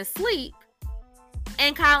is trying to sleep,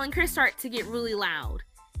 and Kyle and Chris start to get really loud.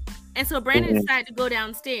 And so Brandon decided to go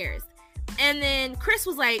downstairs. And then Chris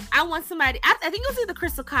was like, I want somebody, I think it was either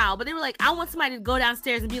Chris or Kyle, but they were like, I want somebody to go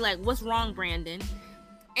downstairs and be like, what's wrong, Brandon?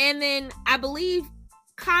 And then I believe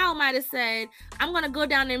Kyle might have said, I'm going to go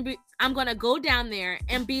down there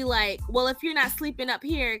and be like, well, if you're not sleeping up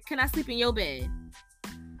here, can I sleep in your bed?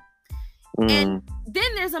 And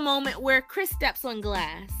then there's a moment where Chris steps on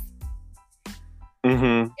glass.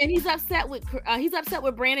 And he's upset with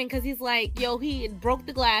Brandon because he's like, yo, he broke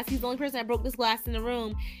the glass. He's the only person that broke this glass in the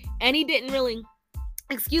room. And he didn't really,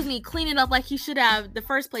 clean it up like he should have the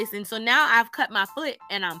first place. And so now I've cut my foot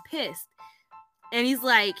and I'm pissed. And he's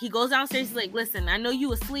like, he goes downstairs. He's like, listen, I know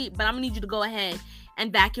you asleep, but I'm gonna need you to go ahead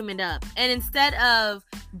and vacuum it up. And instead of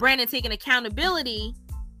Brandon taking accountability,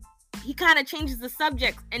 he kind of changes the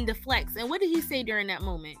subject and deflects. And what did he say during that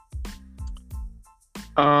moment?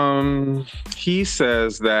 He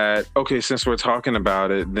says that, okay, since we're talking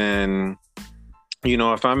about it, then,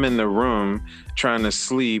 if I'm in the room trying to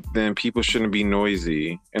sleep, then people shouldn't be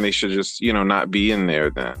noisy and they should just, not be in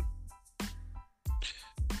there then.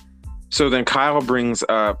 So then Kyle brings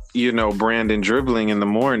up, Brandon dribbling in the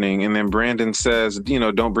morning, and then Brandon says,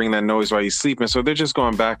 don't bring that noise while he's sleeping. So they're just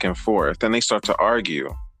going back and forth, and they start to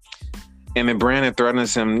argue. And then Brandon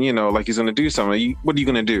threatens him, like he's going to do something. What are you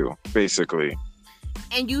going to do, basically?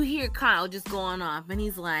 And you hear Kyle just going off, and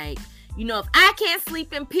he's like, if I can't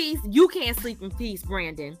sleep in peace, you can't sleep in peace,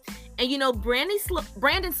 Brandon. And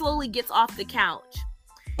Brandon slowly gets off the couch,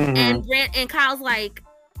 and Kyle's like,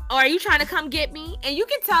 "Oh, are you trying to come get me?" And you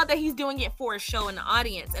can tell that he's doing it for a show in the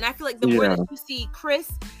audience. And I feel like the more that you see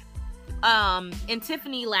Chris, and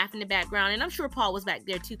Tiffany laugh in the background, and I'm sure Paul was back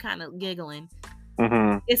there too, kind of giggling.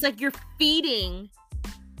 It's like you're feeding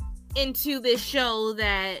into this show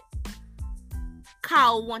that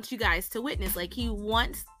Kyle wants you guys to witness. Like, he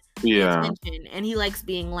wants attention, and he likes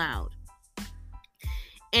being loud.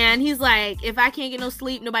 And he's like, if I can't get no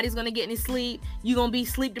sleep, nobody's gonna get any sleep. You gonna be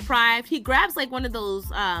sleep deprived. He grabs like one of those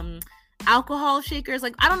alcohol shakers,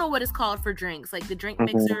 like I don't know what it's called for drinks, like the drink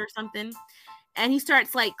mixer or something. And he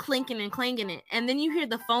starts like clinking and clanging it. And then you hear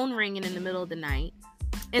the phone ringing in the middle of the night.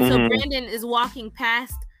 And so Brandon is walking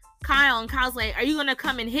past Kyle, and Kyle's like, are you gonna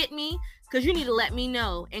come and hit me? Because you need to let me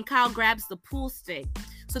know. And Kyle grabs the pool stick.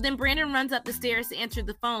 So then Brandon runs up the stairs to answer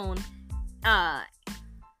the phone.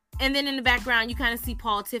 And then in the background, you kind of see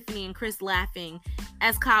Paul, Tiffany, and Chris laughing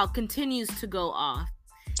as Kyle continues to go off.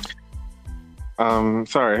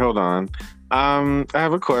 Sorry, hold on. I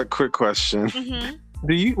have a quick question.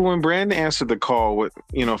 When Brandon answered the call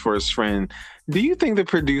for his friend, do you think the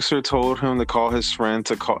producer told him to call his friend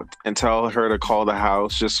to call and tell her to call the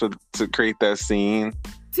house just to create that scene?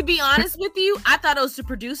 To be honest with you, I thought it was the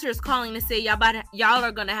producers calling to say y'all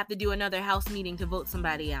are gonna have to do another house meeting to vote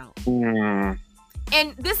somebody out.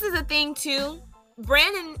 And this is a thing too.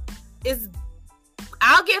 Brandon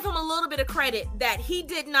I'll give him a little bit of credit that he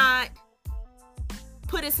did not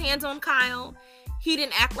put his hands on Kyle. He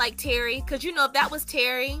didn't act like Terry, because if that was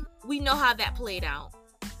Terry, we know how that played out.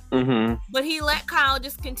 But he let Kyle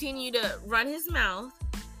just continue to run his mouth,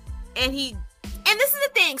 and this is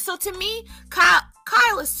the thing. So to me,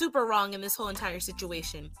 Kyle is super wrong in this whole entire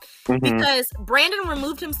situation, because Brandon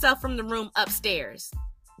removed himself from the room upstairs.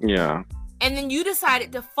 Yeah. And then you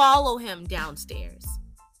decided to follow him downstairs.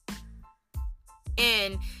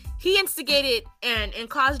 And he instigated and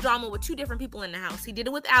caused drama with two different people in the house. He did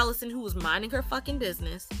it with Allison, who was minding her fucking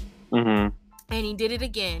business. And he did it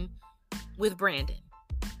again with Brandon.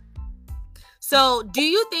 So do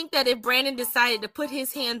you think that if Brandon decided to put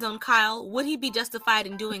his hands on Kyle, would he be justified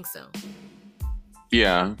in doing so?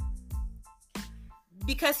 Yeah.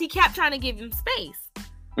 Because he kept trying to give him space.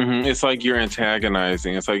 It's like you're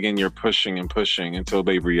antagonizing. It's like, again, you're pushing and pushing until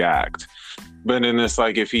they react. But then it's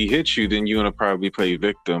like, if he hits you, then you're going to probably play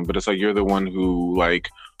victim. But it's like, you're the one who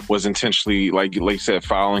was intentionally, like you said,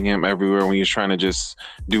 following him everywhere when he was trying to just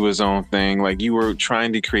do his own thing. Like, you were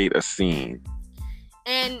trying to create a scene.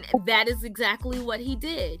 And that is exactly what he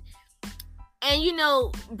did. And,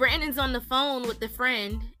 Brandon's on the phone with the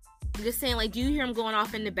friend, just saying, like, do you hear him going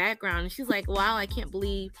off in the background? And she's like, wow, I can't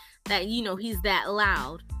believe that, he's that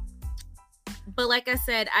loud. But like I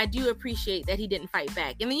said, I do appreciate that he didn't fight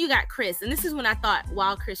back. And then you got Chris. And this is when I thought,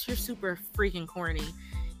 wow, Chris, you're super freaking corny.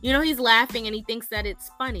 He's laughing and he thinks that it's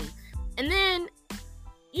funny. And then,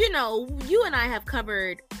 you and I have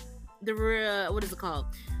covered the, what is it called?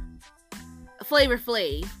 Flavor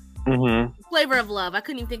Flav. Flavor of Love. I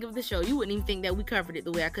couldn't even think of the show. You wouldn't even think that we covered it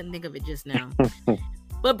the way I couldn't think of it just now.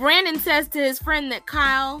 But Brandon says to his friend that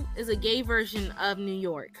Kyle is a gay version of New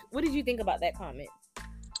York. What did you think about that comment?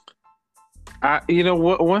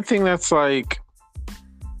 One thing that's like,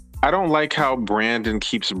 I don't like how Brandon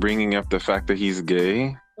keeps bringing up the fact that he's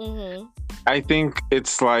gay. I think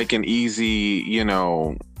it's like an easy,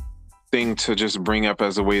 thing to just bring up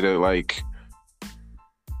as a way to like.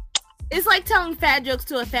 It's like telling fat jokes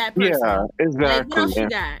to a fat person. Yeah, exactly. Like, what else you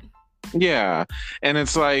got? Yeah. And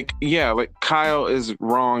it's like, like Kyle is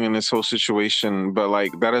wrong in this whole situation, but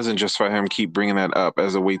like that doesn't justify him keep bringing that up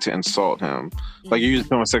as a way to insult him. Like, you use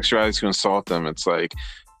homosexuality to insult them. It's like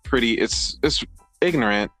it's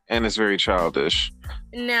ignorant and it's very childish.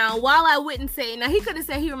 Now, while I wouldn't say, he could have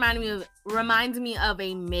said he reminds me of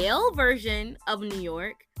a male version of New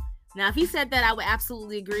York. Now, if he said that, I would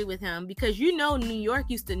absolutely agree with him, because New York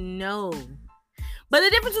used to know. But the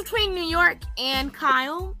difference between New York and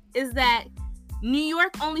Kyle is that New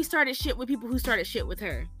York only started shit with people who started shit with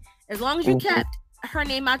her. As long as you kept her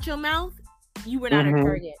name out your mouth, you were not a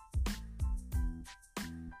target.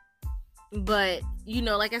 But,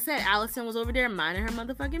 like I said, Allison was over there minding her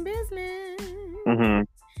motherfucking business.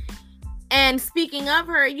 And speaking of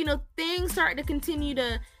her, things started to continue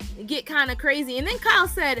to get kind of crazy. And then Kyle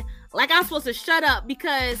said, Like I'm supposed to shut up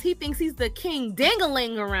because he thinks he's the king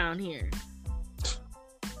dangling around here.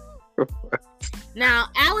 Now,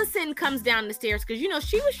 Allison comes down the stairs because,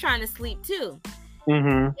 she was trying to sleep too.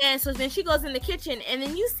 Mm-hmm. And so then she goes in the kitchen, and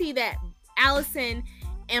then you see that Allison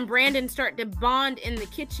and Brandon start to bond in the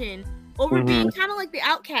kitchen over being kind of like the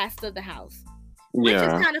outcast of the house. Which is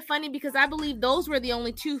kind of funny because I believe those were the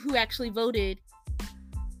only two who actually voted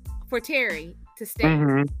for Terry to stay.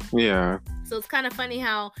 Mm-hmm. Yeah. So it's kind of funny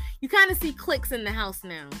how you kind of see cliques in the house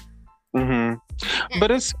now. Mm-hmm.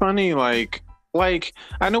 But it's funny, like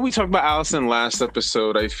I know we talked about Allison last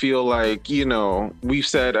episode. I feel like, we've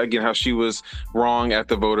said again how she was wrong at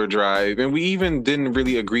the voter drive, and we even didn't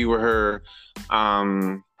really agree with her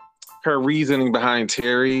her reasoning behind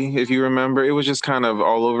Terry, if you remember. It was just kind of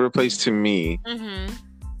all over the place to me. Mm-hmm.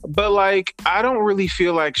 But I don't really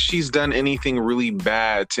feel like she's done anything really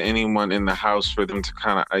bad to anyone in the house for them to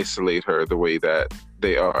kind of isolate her the way that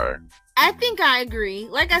they are. I think I agree.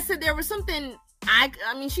 Like I said, there was something, I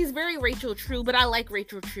mean, she's very Rachel True, but I like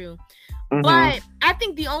Rachel True. Mm-hmm. But I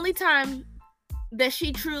think the only time that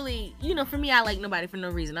she truly, for me, I like nobody for no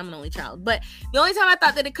reason. I'm an only child. But the only time I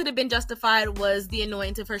thought that it could have been justified was the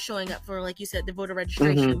annoyance of her showing up for, like you said, the voter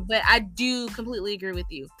registration. Mm-hmm. But I do completely agree with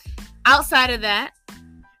you. Outside of that,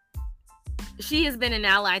 she has been an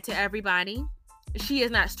ally to everybody. She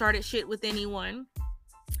has not started shit with anyone.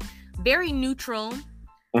 Very neutral.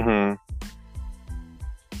 Mm-hmm.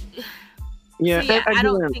 Yeah, so I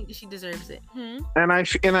don't think that she deserves it. And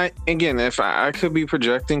I again, if I could be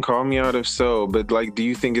projecting, call me out if so. But do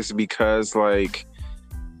you think it's because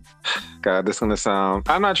God, this is gonna sound.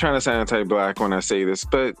 I'm not trying to sound anti-black when I say this,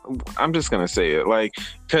 but I'm just gonna say it,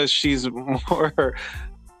 because she's more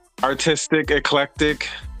artistic, eclectic.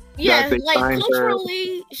 Yeah,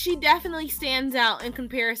 culturally, she definitely stands out in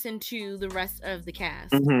comparison to the rest of the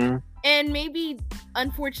cast. Mm-hmm. And maybe,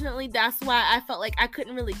 unfortunately, that's why I felt like I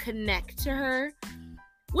couldn't really connect to her.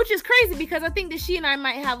 Which is crazy because I think that she and I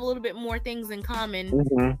might have a little bit more things in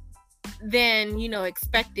common than,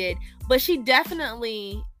 expected. But she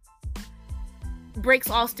definitely breaks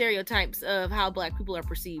all stereotypes of how Black people are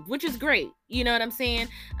perceived, which is great. You know what I'm saying?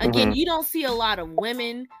 Again, you don't see a lot of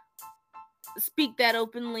women speak that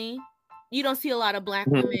openly. You don't see a lot of Black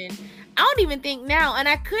women. I don't even think now, and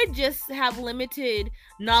I could just have limited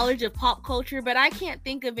knowledge of pop culture, but I can't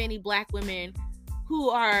think of any Black women who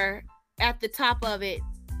are at the top of it,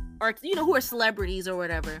 or who are celebrities or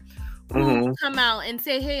whatever, who come out and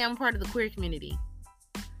say, "Hey, I'm part of the queer community."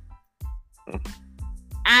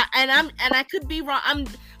 I could be wrong. I'm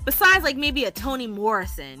besides maybe a Toni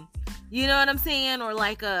Morrison, you know what I'm saying, or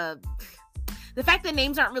the fact that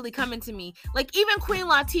names aren't really coming to me. Even Queen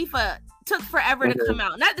Latifah took forever to come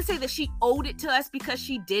out. Not to say that she owed it to us because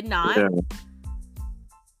she did not. Yeah.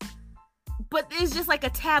 But it's just a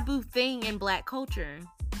taboo thing in Black culture.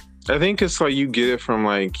 I think it's you get it from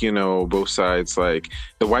both sides. The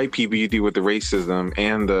white people, you deal with the racism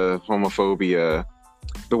and the homophobia.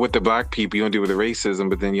 But with the Black people, you don't deal with the racism,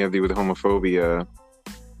 but then you have to deal with the homophobia.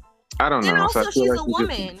 I don't know. And also, she's a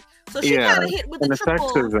woman. So she kind of hit with the triple.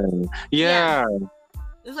 Sexism. Yeah.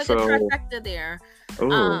 There's a trifecta there.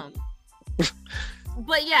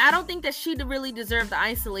 But yeah, I don't think that she really deserved the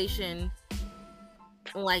isolation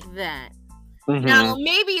like that. Now,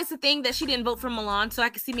 maybe it's a thing that she didn't vote for Milan, so I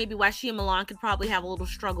can see maybe why she and Milan could probably have a little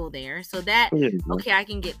struggle there. So that, okay, I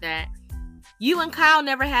can get that. You and Kyle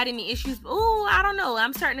never had any issues. Oh, I don't know.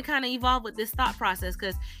 I'm starting to kind of evolve with this thought process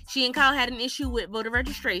because she and Kyle had an issue with voter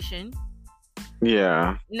registration.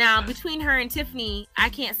 Yeah. Now, between her and Tiffany, I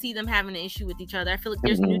can't see them having an issue with each other. I feel like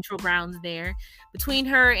there's neutral grounds there. Between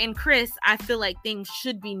her and Chris, I feel like things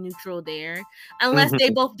should be neutral there. Unless they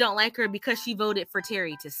both don't like her because she voted for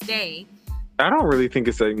Terry to stay. I don't really think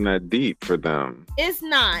it's even that deep for them. It's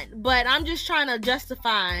not, but I'm just trying to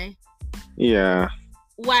justify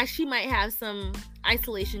why she might have some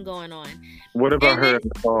isolation going on. What about her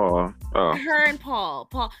and Paul? Oh. Her and Paul.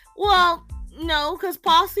 Well, no, because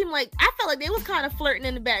Paul seemed I felt like they was kind of flirting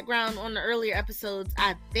in the background on the earlier episodes,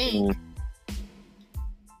 I think.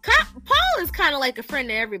 Paul is kind of like a friend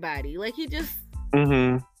to everybody. He just...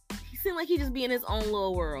 He seemed like he just be in his own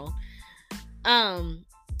little world.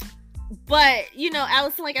 But,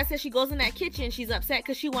 Allison, like I said, she goes in that kitchen. She's upset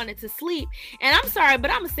because she wanted to sleep. And I'm sorry,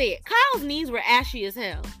 but I'm going to say it. Kyle's knees were ashy as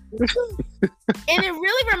hell. And it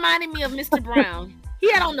really reminded me of Mr. Brown.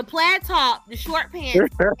 He had on the plaid top, the short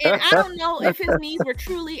pants. And I don't know if his knees were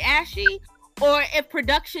truly ashy or if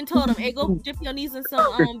production told him, hey, go dip your knees in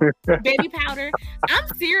some baby powder. I'm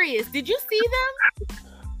serious. Did you see them?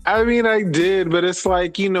 I mean, I did, but it's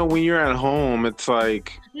when you're at home, it's no, I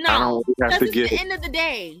don't have to get... it's the end of the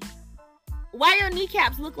day. Why your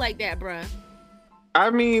kneecaps look like that, bruh? I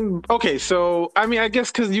mean, okay, so I mean, I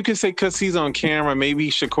guess because you can say because he's on camera, maybe he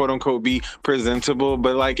should quote unquote be presentable.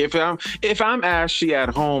 But like, if I'm ashy at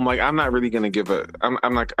home, like I'm not really gonna give a,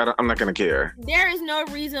 I'm not gonna care. There is no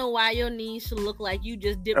reason why your knees should look like you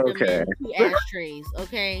just dipped them Okay. in 2 ashtrays.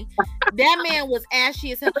 Okay, that man was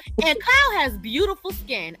ashy as hell, and Kyle has beautiful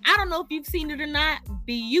skin. I don't know if you've seen it or not.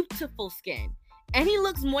 Beautiful skin, and he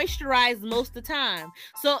looks moisturized most of the time.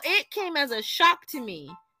 So it came as a shock to me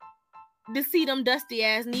to see them dusty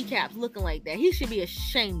ass kneecaps looking like that. He should be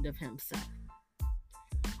ashamed of himself.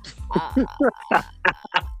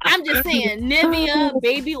 I'm just saying, Nivea,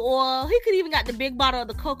 baby oil. He could even got the big bottle of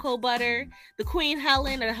the cocoa butter, the Queen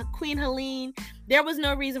Helen or Queen Helene. There was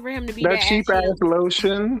no reason for him to be that cheap ass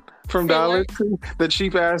lotion from Dollar Tree, the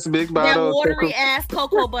cheap ass big bottle, that watery ass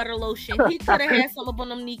cocoa butter lotion. He could have had some up on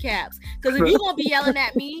them kneecaps. Because if you're gonna be yelling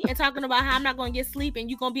at me and talking about how I'm not gonna get sleep and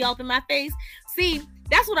you're gonna be all up in my face, see,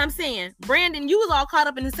 that's what I'm saying. Brandon, you was all caught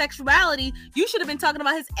up in his sexuality. You should have been talking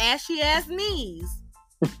about his ashy ass knees.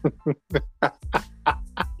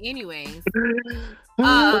 Anyways,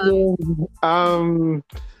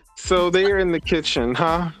 so they're in the kitchen,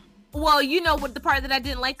 huh? Well, you know what the part that I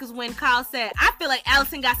didn't like is when Kyle said, "I feel like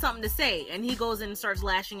Allison got something to say," and he goes in and starts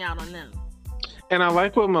lashing out on them. And I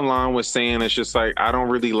like what Milan was saying. It's just like, I don't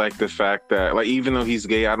really like the fact that, like, even though he's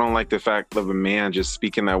gay, I don't like the fact of a man just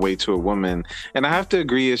speaking that way to a woman. And I have to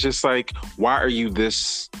agree, it's just like, why are you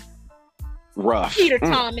this rough? Peter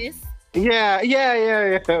Thomas. Yeah.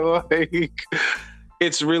 Like,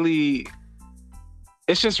 it's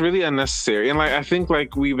just really unnecessary. And like, I think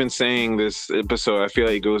like we've been saying this episode, I feel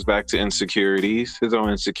like it goes back to insecurities, his own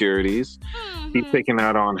insecurities. Mm-hmm. He's taking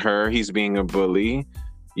out on her. He's being a bully,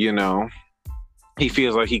 you know. He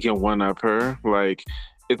feels like he can one up her. Like,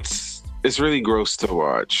 it's really gross to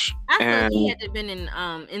watch. I feel like he had to have been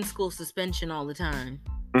in school suspension all the time.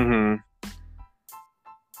 Mm-hmm.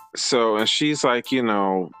 So, and she's like, you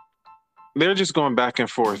know, they're just going back and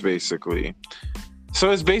forth basically.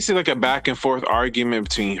 So it's basically like a back and forth argument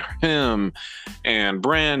between him and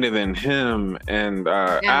Brandon and him and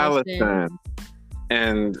Allison.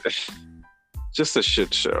 And just a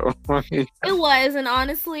shit show. It was, and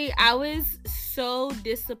honestly, I was so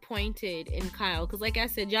disappointed in Kyle because, like I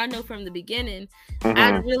said, y'all know from the beginning, mm-hmm.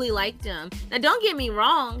 I really liked him. Now, don't get me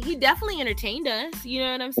wrong, he definitely entertained us. You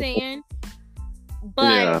know what I'm saying?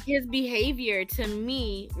 But his behavior to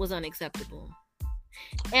me was unacceptable.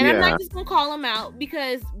 And I'm not just gonna call him out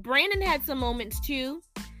because Brandon had some moments too.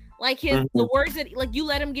 Like the words that, like, you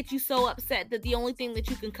let him get you so upset that the only thing that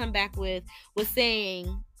you can come back with was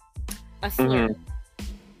saying a slur.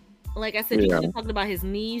 Mm-hmm. Like I said, you could have talked about his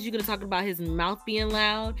knees. You could have talked about his mouth being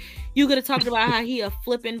loud. You could have talked about how he a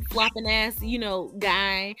flipping, flopping ass,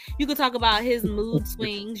 guy. You could talk about his mood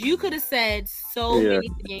swings. You could have said so many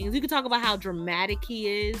things. You could talk about how dramatic he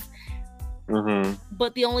is. Mm-hmm.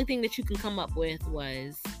 But the only thing that you can come up with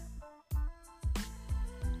was,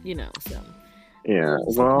 so. Yeah,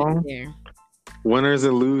 well, winners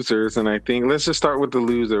and losers. And I think, let's just start with the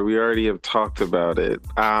loser. We already have talked about it.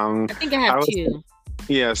 I think I have two.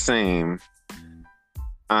 Yeah, same.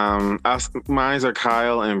 Mine are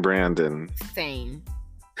Kyle and Brandon. Same.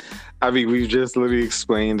 I mean, we've just literally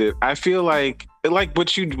explained it. I feel like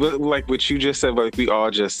what you just said, like we all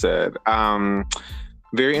just said.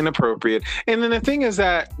 Very inappropriate. And then the thing is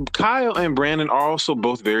that Kyle and Brandon are also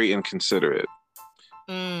both very inconsiderate.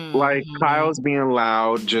 Mm-hmm. Like, Kyle's being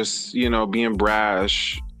loud, just, being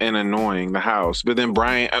brash and annoying the house. But then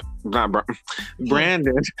Brandon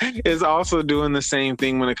is also doing the same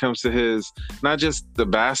thing when it comes to his, not just the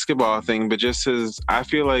basketball thing, but just his, I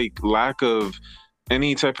feel like, lack of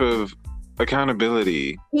any type of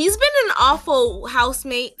accountability. He's been an awful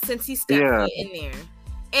housemate since he stepped in there.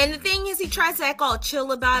 And the thing is, he tries to act all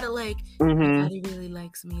chill about it, like, nobody really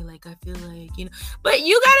likes me, like, I feel like, But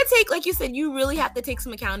you gotta take, like you said, you really have to take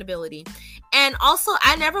some accountability. And also,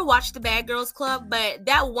 I never watched the Bad Girls Club, but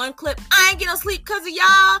that one clip, I ain't get no sleep because of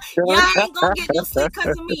y'all. Y'all ain't gonna get no sleep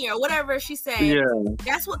because of me, or whatever she said. Yeah.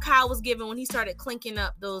 That's what Kyle was giving when he started clinking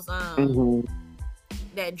up those,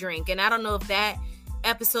 that drink. And I don't know if that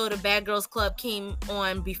episode of Bad Girls Club came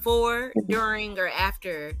on before, during, or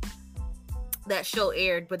after that show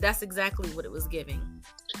aired, but that's exactly what it was giving.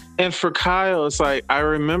 And for Kyle, it's like, I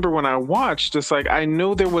remember when I watched, it's like, I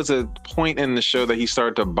know there was a point in the show that he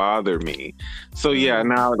started to bother me. So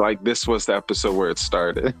now, like, this was the episode where it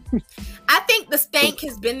started. I think the stank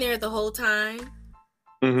has been there the whole time.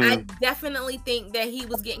 Mm-hmm. I definitely think that he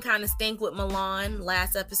was getting kind of stank with Milan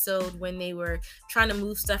last episode when they were trying to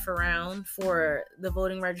move stuff around for the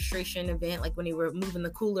voting registration event, like when they were moving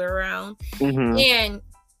the cooler around. Mm-hmm. And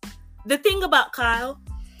The thing about Kyle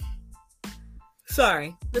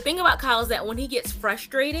is that when he gets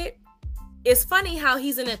frustrated, it's funny how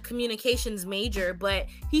he's in a communications major, but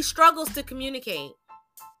he struggles to communicate.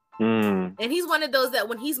 And he's one of those that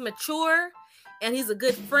when he's mature and he's a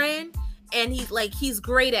good friend and he's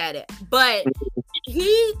great at it, but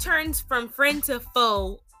he turns from friend to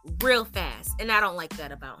foe real fast, and I don't like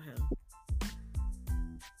that about him.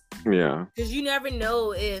 Yeah, because you never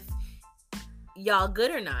know if y'all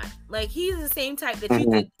good or not. Like, he's the same type that you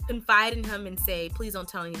could confide in him and say, please don't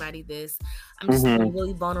tell anybody this. I'm just feeling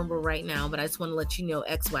really vulnerable right now, but I just want to let you know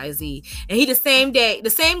XYZ. And he the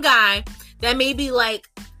same guy that maybe like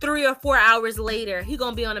 3 or 4 hours later, he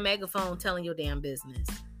gonna be on a megaphone telling your damn business.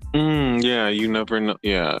 Yeah, you never know.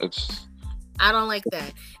 Yeah, I don't like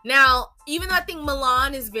that. Now, even though I think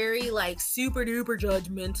Milan is very like super duper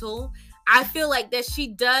judgmental, I feel like that she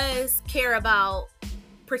does care about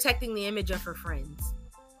protecting the image of her friends.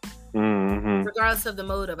 Regardless of the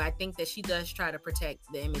motive, I think that she does try to protect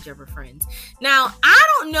the image of her friends. Now, I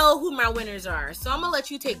don't know who my winners are, so I'm gonna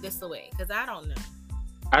let you take this away because I don't know.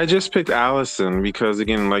 I just picked Allison because,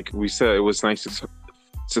 again, like we said, it was nice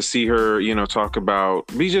to see her, talk about,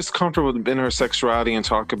 be just comfortable in her sexuality and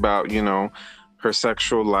talk about, her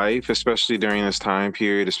sexual life, especially during this time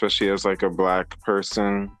period, especially as like a black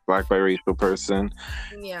biracial person.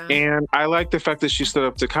 Yeah. And I like the fact that she stood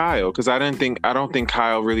up to Kyle because I don't think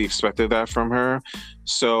Kyle really expected that from her.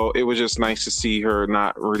 So it was just nice to see her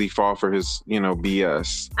not really fall for his,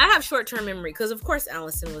 BS. I have short-term memory because of course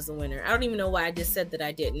Allison was the winner. I don't even know why I just said that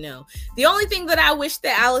I didn't know. The only thing that I wish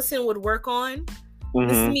that Allison would work on,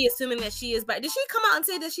 this is me assuming that she is did she come out and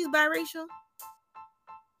say that she's biracial?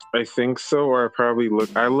 I think so, or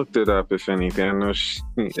I looked it up, if anything. I know she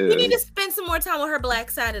is. You need to spend some more time with her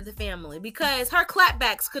black side of the family because her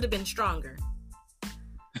clapbacks could have been stronger.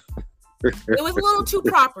 It was a little too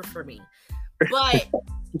proper for me. But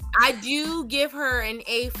I do give her an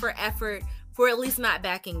A for effort for at least not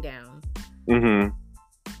backing down. But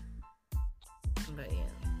yeah.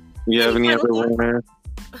 You have any other winners?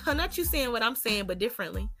 Not you saying what I'm saying, but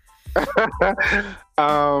differently.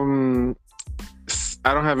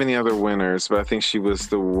 I don't have any other winners, but I think she was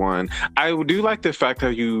the one. I do like the fact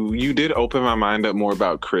that you did open my mind up more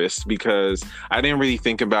about Chris because I didn't really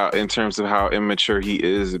think about in terms of how immature he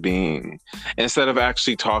is being. Instead of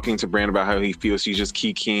actually talking to Brand about how he feels, he's just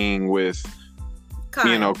kikiing with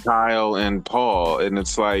Kyle and Paul. And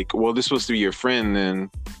it's like, well, this is supposed to be your friend, then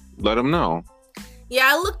let him know. Yeah,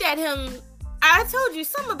 I looked at him. I told you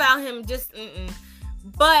something about him just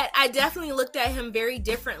But I definitely looked at him very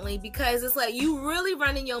differently because it's like you really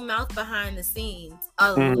running your mouth behind the scenes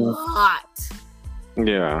a lot.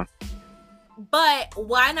 Yeah. But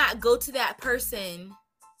why not go to that person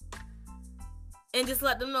and just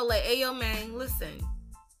let them know, like, hey, yo, man, listen.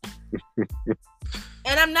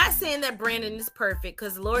 And I'm not saying that Brandon is perfect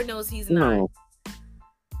because Lord knows he's not.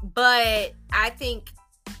 But I think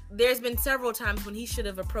there's been several times when he should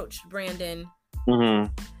have approached Brandon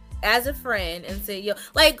as a friend and say, yo,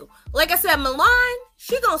 like I said, Milan,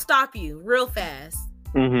 she gonna stop you real fast.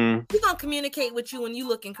 She gonna communicate with you when you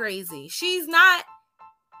looking crazy. She's not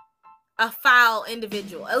a foul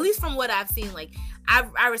individual, at least from what I've seen. Like,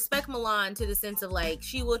 I respect Milan to the sense of like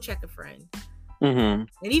she will check a friend, and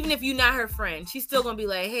even if you're not her friend, she's still gonna be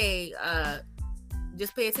like, hey,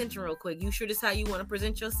 just pay attention real quick. You sure this is how you want to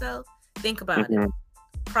present yourself? Think about it.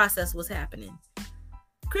 Process what's happening.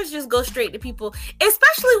 Chris just goes straight to people,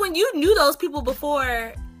 especially when you knew those people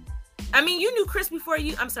before. I mean, you knew Chris before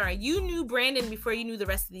you knew Brandon before you knew the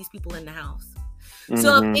rest of these people in the house.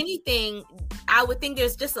 So if anything, I would think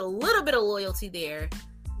there's just a little bit of loyalty there.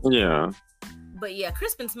 Yeah. But yeah,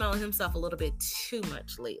 Chris been smelling himself a little bit too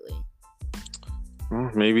much lately.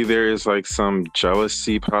 Well, maybe there is like some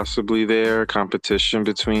jealousy possibly there, competition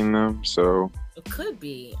between them. So it could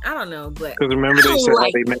be. I don't know, but because remember they said how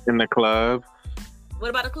they met in the club. What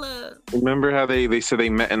about a club? Remember how they said they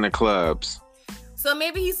met in the clubs? So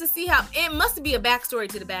maybe he's to see how it must be a backstory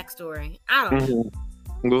to the backstory. I don't know.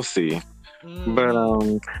 We'll see. But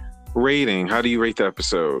rating, how do you rate the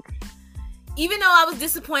episode? Even though I was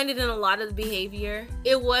disappointed in a lot of the behavior,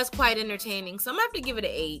 it was quite entertaining. So I'm gonna have to give it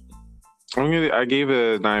an 8. I gave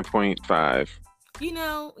it a 9.5. You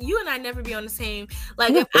know, you and I never be on the same.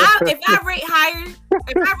 Like if I rate higher,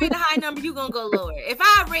 if I rate a high number, you gonna go lower. If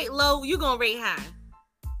I rate low, you gonna rate high.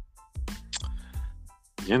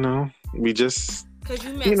 We just because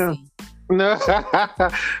you messy. No,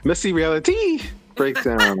 messy reality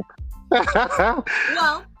breakdown.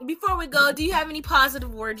 Well, before we go, do you have any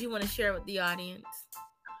positive words you want to share with the audience?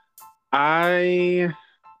 I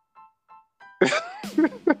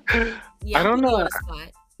don't know.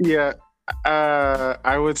 Yeah.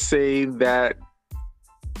 I would say that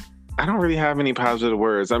I don't really have any positive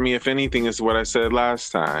words. I mean, if anything, it's what I said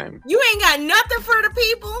last time. You ain't got nothing for the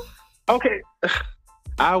people. Okay.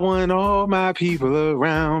 I want all my people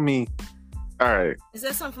around me. All right. Is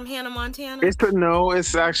that something from Hannah Montana?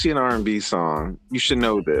 It's actually an R&B song. You should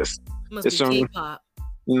know this. Must it's be K-pop.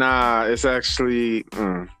 Nah, it's actually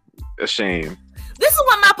a shame. This is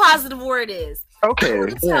what my positive word is. Okay. I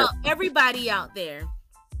want to tell everybody out there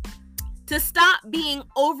to stop being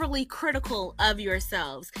overly critical of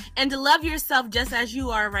yourselves and to love yourself just as you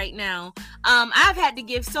are right now. I've had to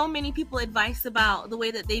give so many people advice about the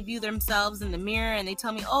way that they view themselves in the mirror, and they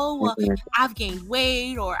tell me, oh, well, I've gained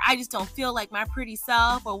weight, or I just don't feel like my pretty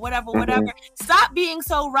self, or whatever. Stop being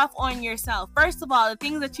so rough on yourself. First of all, the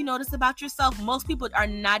things that you notice about yourself, most people are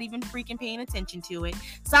not even freaking paying attention to it.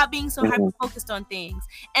 Stop being so hyper-focused on things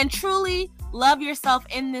and truly love yourself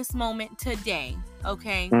in this moment today.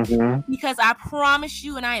 Okay? Because I promise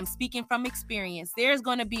you, and I am speaking from experience, there's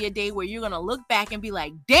going to be a day where you're going to look back and be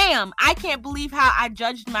like, damn, I can't believe how I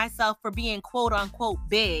judged myself for being quote unquote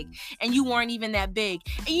big, and you weren't even that big.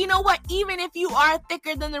 And you know what? Even if you are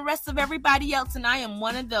thicker than the rest of everybody else, and I am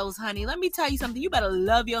one of those, honey, let me tell you something. You better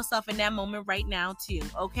love yourself in that moment right now too,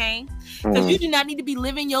 okay? Because you do not need to be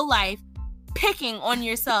living your life picking on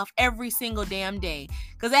yourself every single damn day,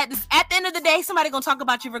 because at the end of the day, somebody gonna talk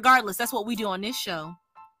about you regardless. That's what we do on this show.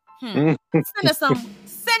 Send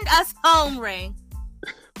us home, Ray.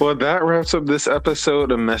 Well, that wraps up this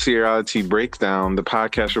episode of Messy Reality Breakdown, the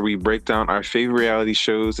podcast where we break down our favorite reality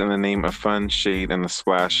shows in the name of fun, shade, and a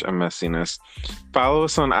splash of messiness. Follow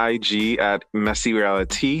us on IG at Messy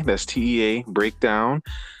Reality, that's TEA Breakdown.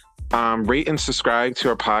 Rate and subscribe to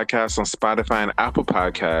our podcast on Spotify and Apple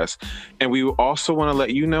Podcasts. And we also want to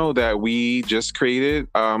let you know that we just created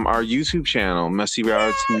our YouTube channel, Messy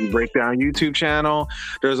Reality Breakdown YouTube channel.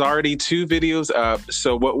 There's already 2 videos up.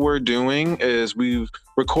 So what we're doing is we've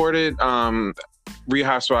recorded Real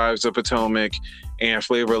Housewives of Potomac and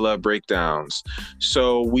Flavor of Love breakdowns.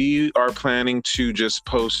 So we are planning to just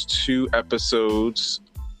post 2 episodes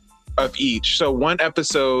of each. So 1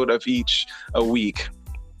 episode of each a week,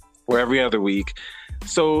 or every other week.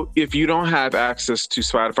 So if you don't have access to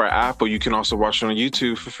Spotify or Apple, you can also watch it on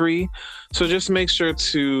YouTube for free. So just make sure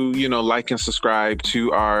to, like and subscribe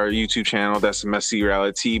to our YouTube channel. That's Messy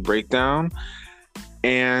Reality Breakdown.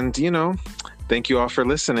 And, thank you all for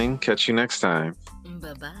listening. Catch you next time.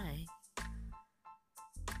 Bye-bye.